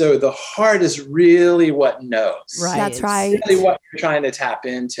 So the heart is really what knows. Right. That's right. It's really what you're trying to tap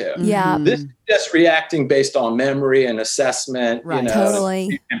into. Yeah. This is just reacting based on memory and assessment, Right.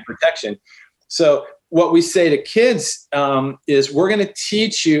 Totally. and protection. So what we say to kids is we're going to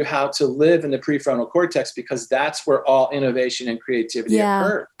teach you how to live in the prefrontal cortex, because that's where all innovation and creativity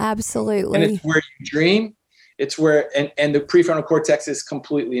occur. Absolutely. And it's where you dream. It's where, and the prefrontal cortex is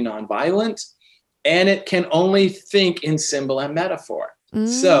completely nonviolent, and it can only think in symbol and metaphor.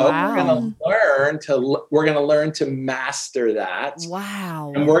 So we're going to learn to master that.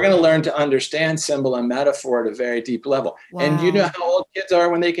 Wow. And we're going to learn to understand symbol and metaphor at a very deep level. Wow. And you know how old kids are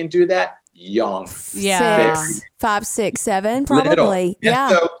when they can do that? Young. Yeah. 6, 5, 6, 7, probably. Yeah.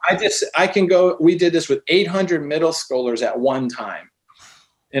 So I can go, we did this with 800 middle schoolers at one time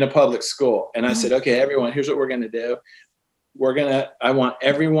in a public school. And I said, okay, everyone, here's what we're going to do. I want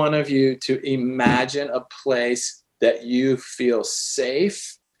every one of you to imagine a place that you feel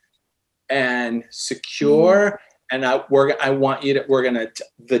safe and secure. And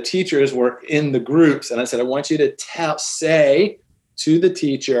the teachers were in the groups. And I said, I want you to say to the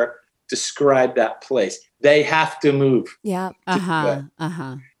teacher, describe that place. They have to move. Yeah.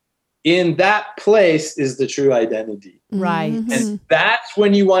 In that place is the true identity. Right. And that's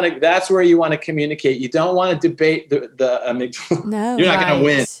where you want to communicate. You don't want to debate the amygdala. No. You're not going to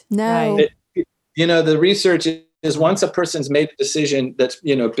win. No. The research is once a person's made a decision that's,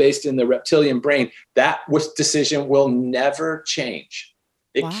 based in the reptilian brain, that decision will never change.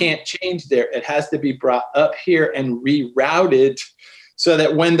 It can't change there. It has to be brought up here and rerouted so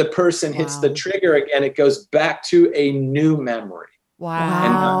that when the person hits the trigger again, it goes back to a new memory.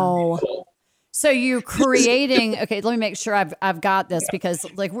 Wow. So you're creating, okay, let me make sure I've got this, because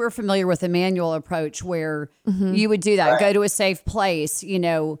like we're familiar with the manual approach where you would do that, go to a safe place,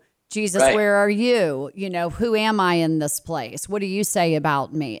 Jesus, where are you? Who am I in this place? What do you say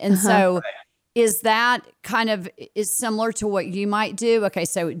about me? And so is that is similar to what you might do? Okay,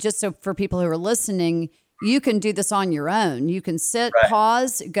 so just so for people who are listening, you can do this on your own. You can sit,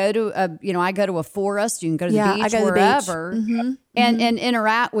 pause, go to I go to a forest. You can go to the beach, I go wherever, to the beach. and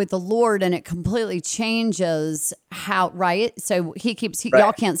interact with the Lord, and it completely changes how. Right. So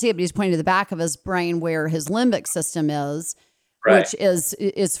y'all can't see it, but he's pointing to the back of his brain where his limbic system is, which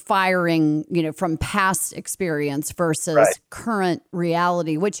is firing, from past experience versus current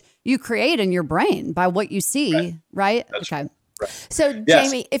reality, which you create in your brain by what you see. Right. Okay. Right. So,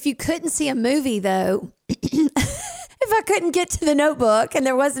 Jamie, if you couldn't see a movie, though, if I couldn't get to the Notebook and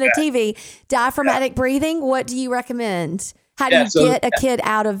there wasn't a TV, diaphragmatic breathing, what do you recommend? How do you get a kid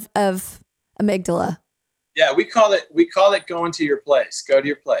out of amygdala? Yeah, we call it going to your place. Go to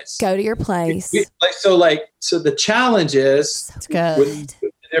your place. Go to your place. So the challenge is with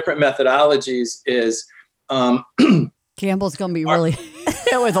the different methodologies is Campbell's going to be really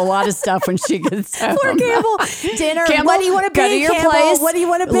with a lot of stuff when she gets home. Poor Campbell. Dinner. Campbell, what do you want to be? Go to your Campbell? place. What do you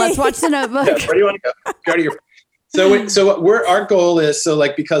want to be? Let's watch the Notebook. Where do you want to go? Go to your. So our goal is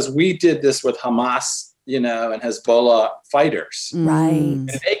because we did this with Hamas, and Hezbollah fighters, right? And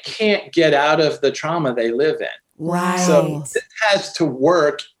they can't get out of the trauma they live in, right? So it has to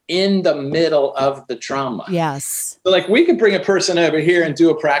work in the middle of the trauma. Yes. So we can bring a person over here and do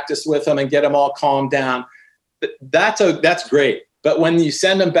a practice with them and get them all calmed down. That's great. But when you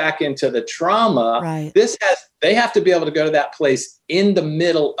send them back into the trauma, they have to be able to go to that place in the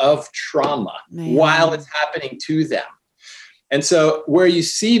middle of trauma while it's happening to them. And so where you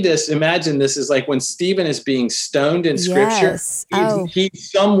see this, imagine this is like when Stephen is being stoned in scripture,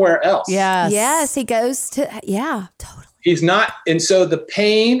 he's somewhere else. Yes, he goes to, totally. He's not. And so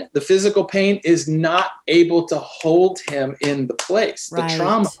the physical pain is not able to hold him in the place. The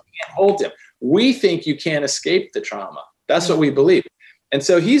trauma can't hold him. We think you can't escape the trauma. That's what we believe. And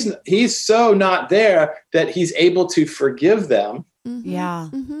so he's so not there that he's able to forgive them. Yeah.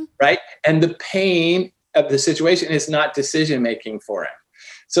 Right. And the pain of the situation is not decision-making for him.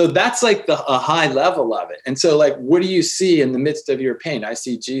 So that's like a high level of it. And so what do you see in the midst of your pain? I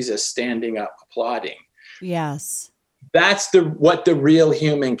see Jesus standing up, applauding. Yes. That's what the real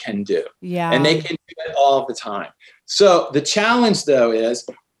human can do. Yeah. And they can do it all the time. So the challenge though is,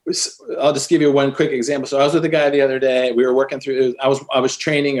 I'll just give you one quick example. So I was with a guy the other day. We were working through, I was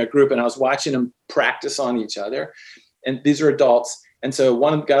training a group and I was watching them practice on each other. And these are adults. And so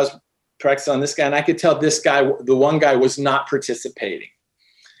one of the guys practiced on this guy. And I could tell this guy, the one guy was not participating.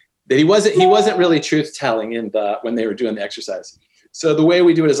 That he wasn't really truth telling when they were doing the exercise. So the way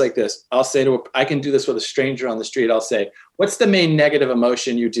we do it is like this. I'll say I can do this with a stranger on the street. I'll say, what's the main negative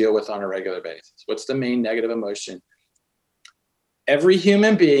emotion you deal with on a regular basis? What's the main negative emotion? every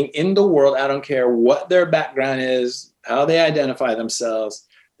human being in the world, I don't care what their background is, how they identify themselves,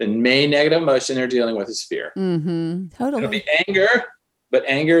 the main negative emotion they're dealing with is fear. Mm-hmm. Totally. It'll be anger, but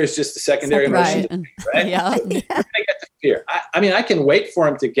anger is just a secondary emotion, right? Yeah. So we're gonna get to fear. I mean, I can wait for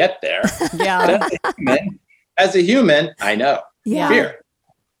him to get there. Yeah. But as a human, I know fear.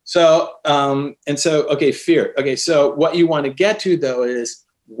 So, fear. Okay, so what you want to get to though is,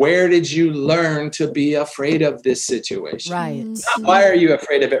 where did you learn to be afraid of this situation? Right. Not why are you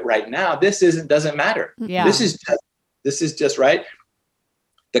afraid of it right now? Doesn't matter. Yeah. This is just right.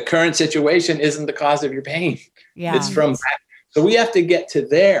 The current situation isn't the cause of your pain. Yeah. It's from that. So we have to get to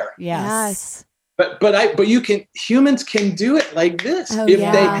there. Yes. But humans can do it like this if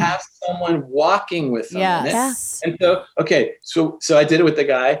they have someone walking with them. Yes. And so, okay, so I did it with the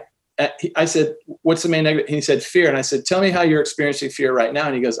guy. I said, what's the main negative? He said, fear. And I said, tell me how you're experiencing fear right now.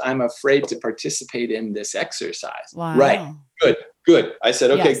 And he goes, I'm afraid to participate in this exercise. Wow. Right. Good. I said,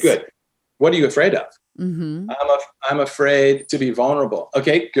 okay, good. What are you afraid of? Mm-hmm. I'm afraid to be vulnerable.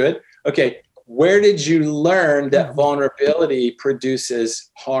 Okay, good. Okay. Where did you learn that vulnerability produces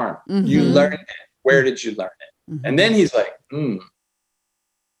harm? Mm-hmm. You learned it. Where did you learn it? Mm-hmm. And then he's like,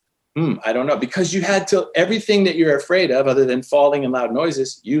 I don't know. Because you had to, everything that you're afraid of, other than falling and loud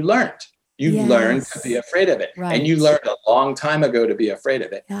noises, you learned. You learned to be afraid of it. Right. And you learned a long time ago to be afraid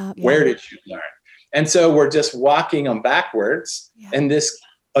of it. Yeah. Where did you learn? And so we're just walking them backwards. Yeah. And this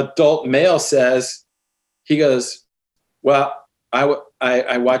adult male says, he goes, well,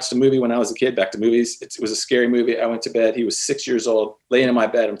 I watched a movie when I was a kid, back to movies. It was a scary movie. I went to bed. He was 6 years old, laying in my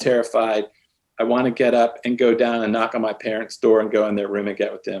bed. I'm terrified. I want to get up and go down and knock on my parents' door and go in their room and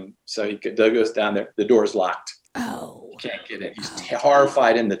get with them. So Doug goes down there. The door's locked. Oh. He can't get in. He's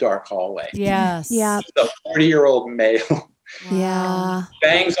horrified in the dark hallway. Yes. Yeah. He's a 40-year-old male. Yeah.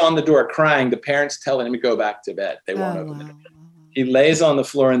 Bangs on the door crying. The parents telling him to go back to bed. They won't open the door. He lays on the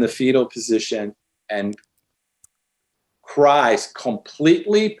floor in the fetal position and cries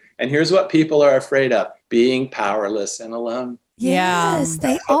completely. And here's what people are afraid of: being powerless and alone. Yes,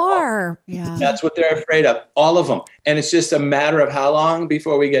 they are. Yeah. That's what they're afraid of, all of them. And it's just a matter of how long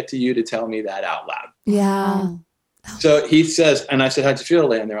before we get to you to tell me that out loud. Yeah. So he says, and I said, how'd you feel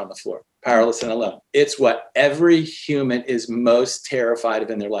laying there on the floor, powerless and alone? It's what every human is most terrified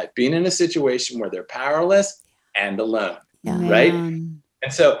of in their life, being in a situation where they're powerless and alone, right? And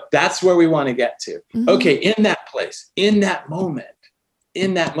so that's where we want to get to. Mm-hmm. Okay, in that place, in that moment,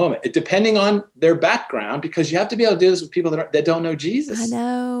 depending on their background, because you have to be able to do this with people that don't know Jesus. I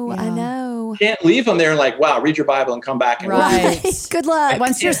know. You can't leave them there and like, wow, read your Bible and come back. And right. Good luck.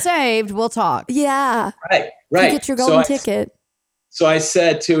 Once you're saved, we'll talk. Yeah. Right. You get your golden ticket. So I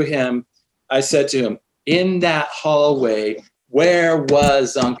said to him, in that hallway, where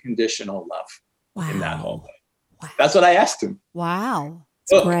was unconditional love in that hallway? Wow. That's what I asked him. Wow.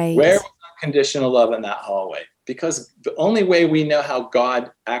 That's great. Where was unconditional love in that hallway? Because the only way we know how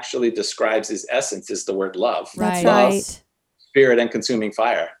God actually describes his essence is the word love. That's love, right. Spirit, and consuming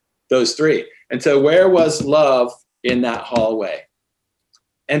fire. Those three. And so where was love in that hallway?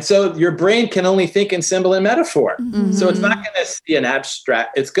 And so your brain can only think in symbol and metaphor. Mm-hmm. So it's not going to see an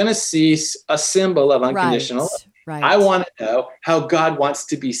abstract. It's going to see a symbol of unconditional love. Right. I want to know how God wants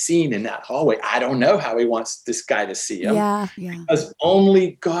to be seen in that hallway. I don't know how he wants this guy to see him. Yeah. Because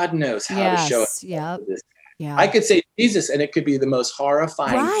only God knows how to show it. Yeah. I could say Jesus, and it could be the most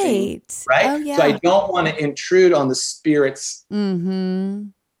horrifying thing, right? Oh, yeah. So I don't want to intrude on the Spirit's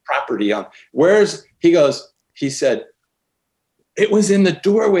property. He said, it was in the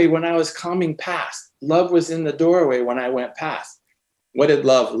doorway when I was coming past. Love was in the doorway when I went past. What did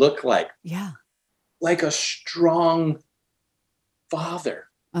love look like? Yeah. Like a strong father.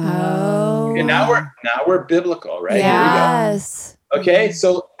 Oh. And now we're biblical, right? Yes. Here we go. Okay,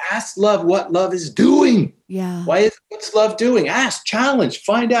 so ask love what love is doing. Yeah. What's love doing? Ask, challenge,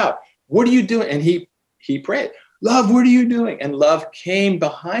 find out. What are you doing? And he prayed, love, what are you doing? And love came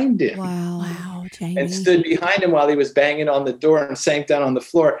behind him. Wow, Jamie. And stood behind him while he was banging on the door and sank down on the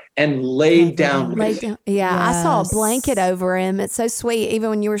floor and laid down. Yeah, yes. I saw a blanket over him. It's so sweet.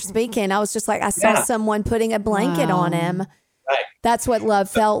 Even when you were speaking, I was just like, I saw someone putting a blanket on him. Right. That's what love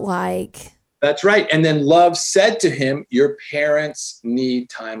felt like. That's right. And then love said to him, your parents need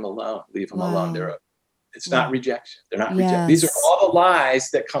time alone. Leave them alone. It's not rejection. They're not rejection. These are all the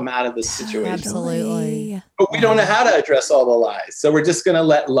lies that come out of this situation. Absolutely. But we don't know how to address all the lies. So we're just going to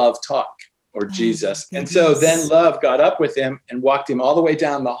let love talk, or Jesus. And so then love got up with him and walked him all the way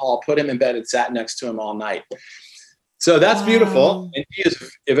down the hall, put him in bed and sat next to him all night. So that's beautiful. And he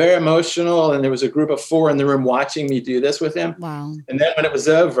is very emotional. And there was a group of 4 in the room watching me do this with him. Wow. And then when it was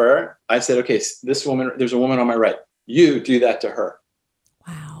over, I said, okay, this woman, there's a woman on my right. You do that to her.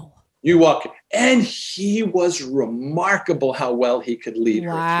 You walk, and he was remarkable how well he could lead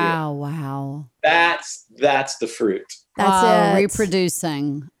her through. Wow. That's the fruit. That's it.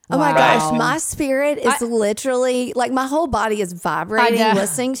 Reproducing. Oh my gosh, my spirit is literally like my whole body is vibrating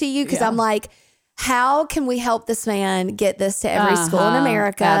listening to you because I'm like, how can we help this man get this to every school in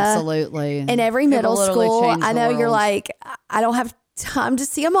America? Absolutely. And every middle school. I know you're like, I don't have time to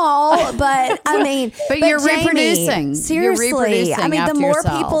see them all, but I mean, but you're Jamie, reproducing. Seriously. You're reproducing I mean, the more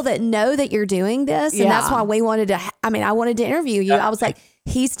yourself. people that know that you're doing this, and that's why we wanted to, I wanted to interview you. I was like,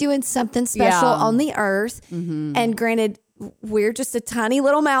 he's doing something special on the earth. And granted, we're just a tiny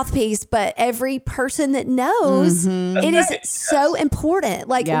little mouthpiece, but every person that knows, it is so important.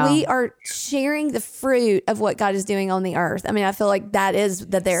 Like we are sharing the fruit of what God is doing on the earth. I mean, I feel like there's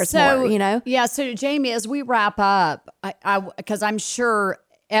more, you know? Yeah. So Jamie, as we wrap up, because I'm sure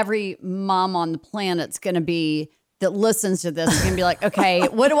every mom on the planet's going to be, that listens to this is going to be like, okay,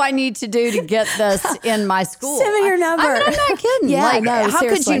 what do I need to do to get this in my school? Send me your number. I'm not kidding. Yeah, like, no, how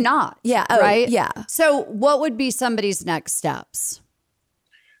seriously. could you not? Yeah. Right? Yeah. So what would be somebody's next steps?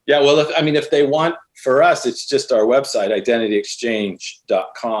 Yeah. Well, if they want, for us, it's just our website,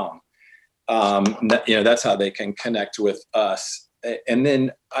 identityexchange.com. That's how they can connect with us. And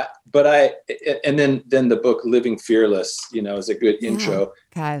then, then the book Living Fearless, is a good intro.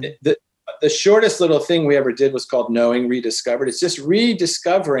 Okay. The shortest little thing we ever did was called Knowing Rediscovered. It's just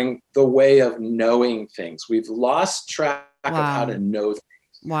rediscovering the way of knowing things. We've lost track of how to know things.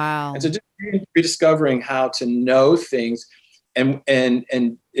 Wow. And so just rediscovering how to know things. And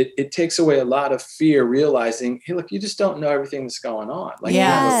it takes away a lot of fear, realizing, hey, look, you just don't know everything that's going on. Like,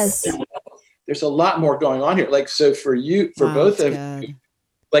 there's a lot more going on here. Like, so for both of you,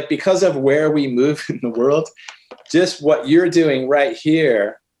 like, because of where we move in the world, just what you're doing right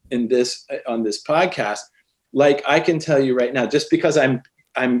here on this podcast, like, I can tell you right now, just because I'm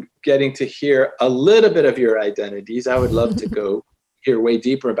getting to hear a little bit of your identities, I would love to go hear way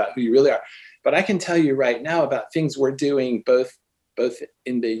deeper about who you really are. But I can tell you right now about things we're doing both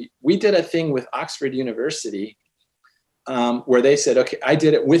we did a thing with Oxford University where they said, okay, I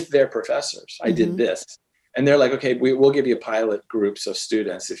did it with their professors. I did this. And they're like, okay, we'll give you pilot groups of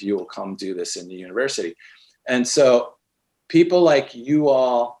students if you will come do this in the university. And so people like you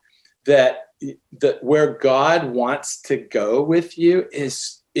all, that where God wants to go with you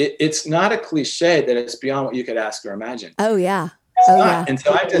it's not a cliche that it's beyond what you could ask or imagine. Oh yeah. And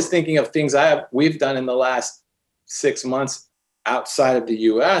so I'm just thinking of things we've done in the last 6 months outside of the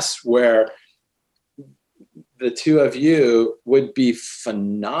US where the two of you would be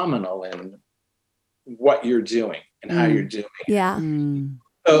phenomenal in what you're doing and how you're doing. Yeah.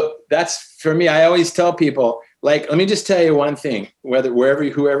 So that's, for me, I always tell people, like, let me just tell you one thing, whoever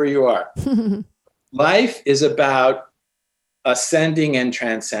you are, life is about ascending and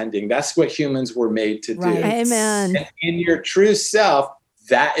transcending. That's what humans were made to do. Right. Amen. And in your true self,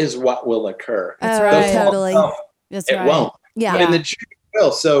 that is what will occur. That's right. Totally. That's it won't. Yeah. But in the true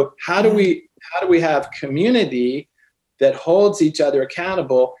will. So how do we have community that holds each other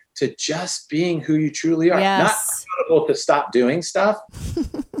accountable to just being who you truly are? Yes. Not accountable to stop doing stuff.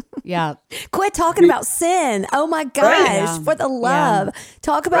 Yeah. Quit talking about sin. Oh my gosh, for the love.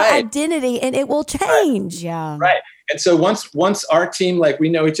 Talk about identity and it will change. Yeah. Right. And so once our team, like, we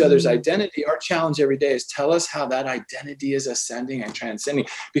know each other's identity, our challenge every day is tell us how that identity is ascending and transcending,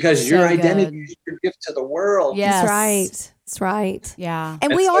 because your identity is your gift to the world. Yes. That's right. That's right. Yeah.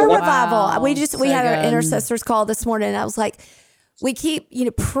 And we are revival. We had our intercessors call this morning and I was like, we keep,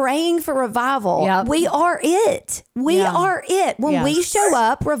 praying for revival. Yep. We are it. We are it. When we show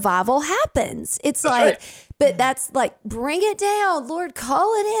up, revival happens. It's but that's like, bring it down, Lord,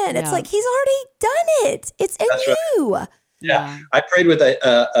 call it in. It's like, he's already done it. It's in you. Yeah. I prayed with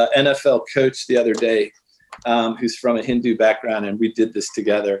a NFL coach the other day who's from a Hindu background, and we did this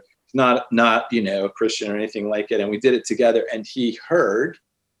together. Not a Christian or anything like it. And we did it together, and he heard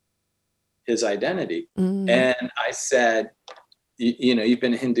his identity. And I said, you've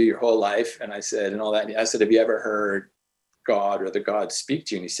been a Hindu your whole life. And I said, and all that. I said, have you ever heard God or the God speak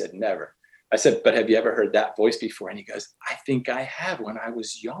to you? And he said, never. I said, but have you ever heard that voice before? And he goes, I think I have when I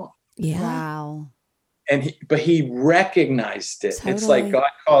was young. Yeah. Wow. And he recognized it. Totally. It's like God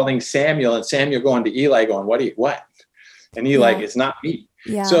calling Samuel and Samuel going to Eli going, what? And Eli, it's not me.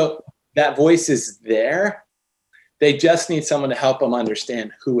 Yeah. So that voice is there. They just need someone to help them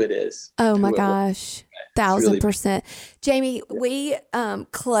understand who it is. Oh my gosh. 1,000%. Jamie, we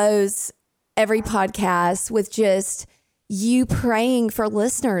close every podcast with just you praying for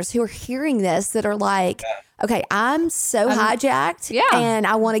listeners who are hearing this that are like, okay, I'm so hijacked yeah. and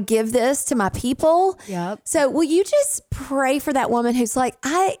I want to give this to my people. Yep. So will you just pray for that woman who's like,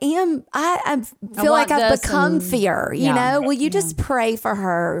 I feel like I've become fear, you know? Will you just pray for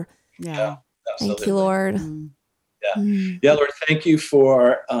her? Yeah. Thank you, Lord. Yeah, Lord, thank you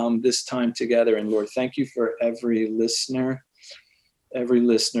for this time together. And Lord, thank you for every listener,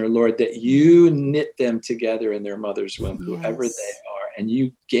 Lord, that you knit them together in their mother's womb, whoever they are, and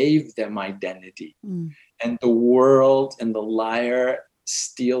you gave them identity. And the world and the liar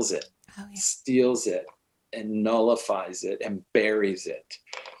steals it, and nullifies it and buries it.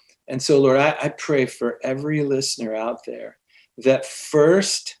 And so, Lord, I pray for every listener out there that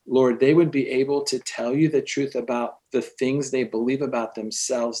first, Lord, they would be able to tell you the truth about the things they believe about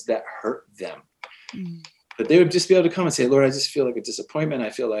themselves that hurt them. But they would just be able to come and say, Lord, I just feel like a disappointment. I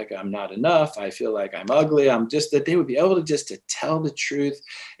feel like I'm not enough. I feel like I'm ugly. That they would be able to tell the truth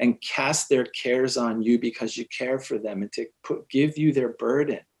and cast their cares on you because you care for them, and to give you their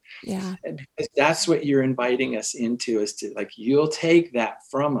burden. Yeah. And because that's what you're inviting us into, is to, like, you'll take that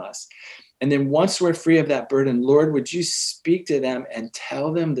from us. And then once we're free of that burden, Lord, would you speak to them and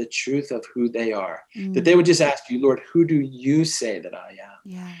tell them the truth of who they are? That they would just ask you, Lord, who do you say that I am?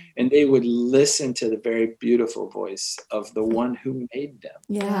 Yeah. And they would listen to the very beautiful voice of the one who made them.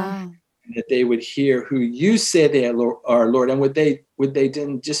 Yeah. And that they would hear who you say they are, Lord. And would they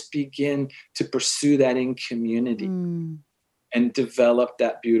then just begin to pursue that in community and develop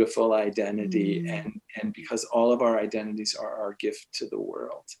that beautiful identity. And because all of our identities are our gift to the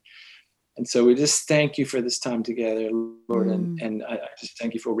world. And so we just thank you for this time together, Lord. And I just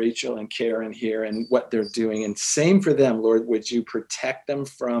thank you for Rachel and Karen here and what they're doing. And same for them, Lord. Would you protect them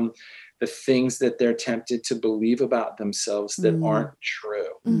from the things that they're tempted to believe about themselves that aren't true?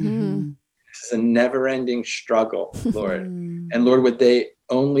 This is a never-ending struggle, Lord. And Lord, would they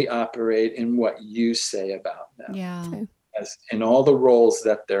only operate in what you say about them? Yeah. As in all the roles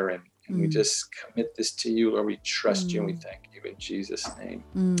that they're in. And we just commit this to you, Lord. We trust you and we thank you in Jesus' name.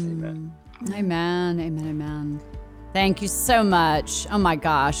 Amen. Amen. Amen. Amen. Thank you so much. Oh my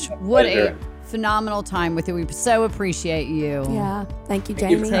gosh. What a phenomenal time with you. We so appreciate you. Yeah. Thank you,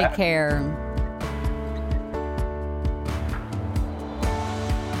 Jamie. Take care.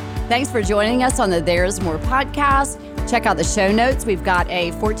 Thanks for joining us on the There's More podcast. Check out the show notes. We've got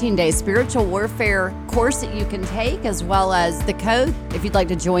a 14-day spiritual warfare course that you can take, as well as the code if you'd like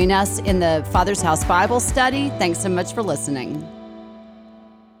to join us in the Father's House Bible study. Thanks so much for listening.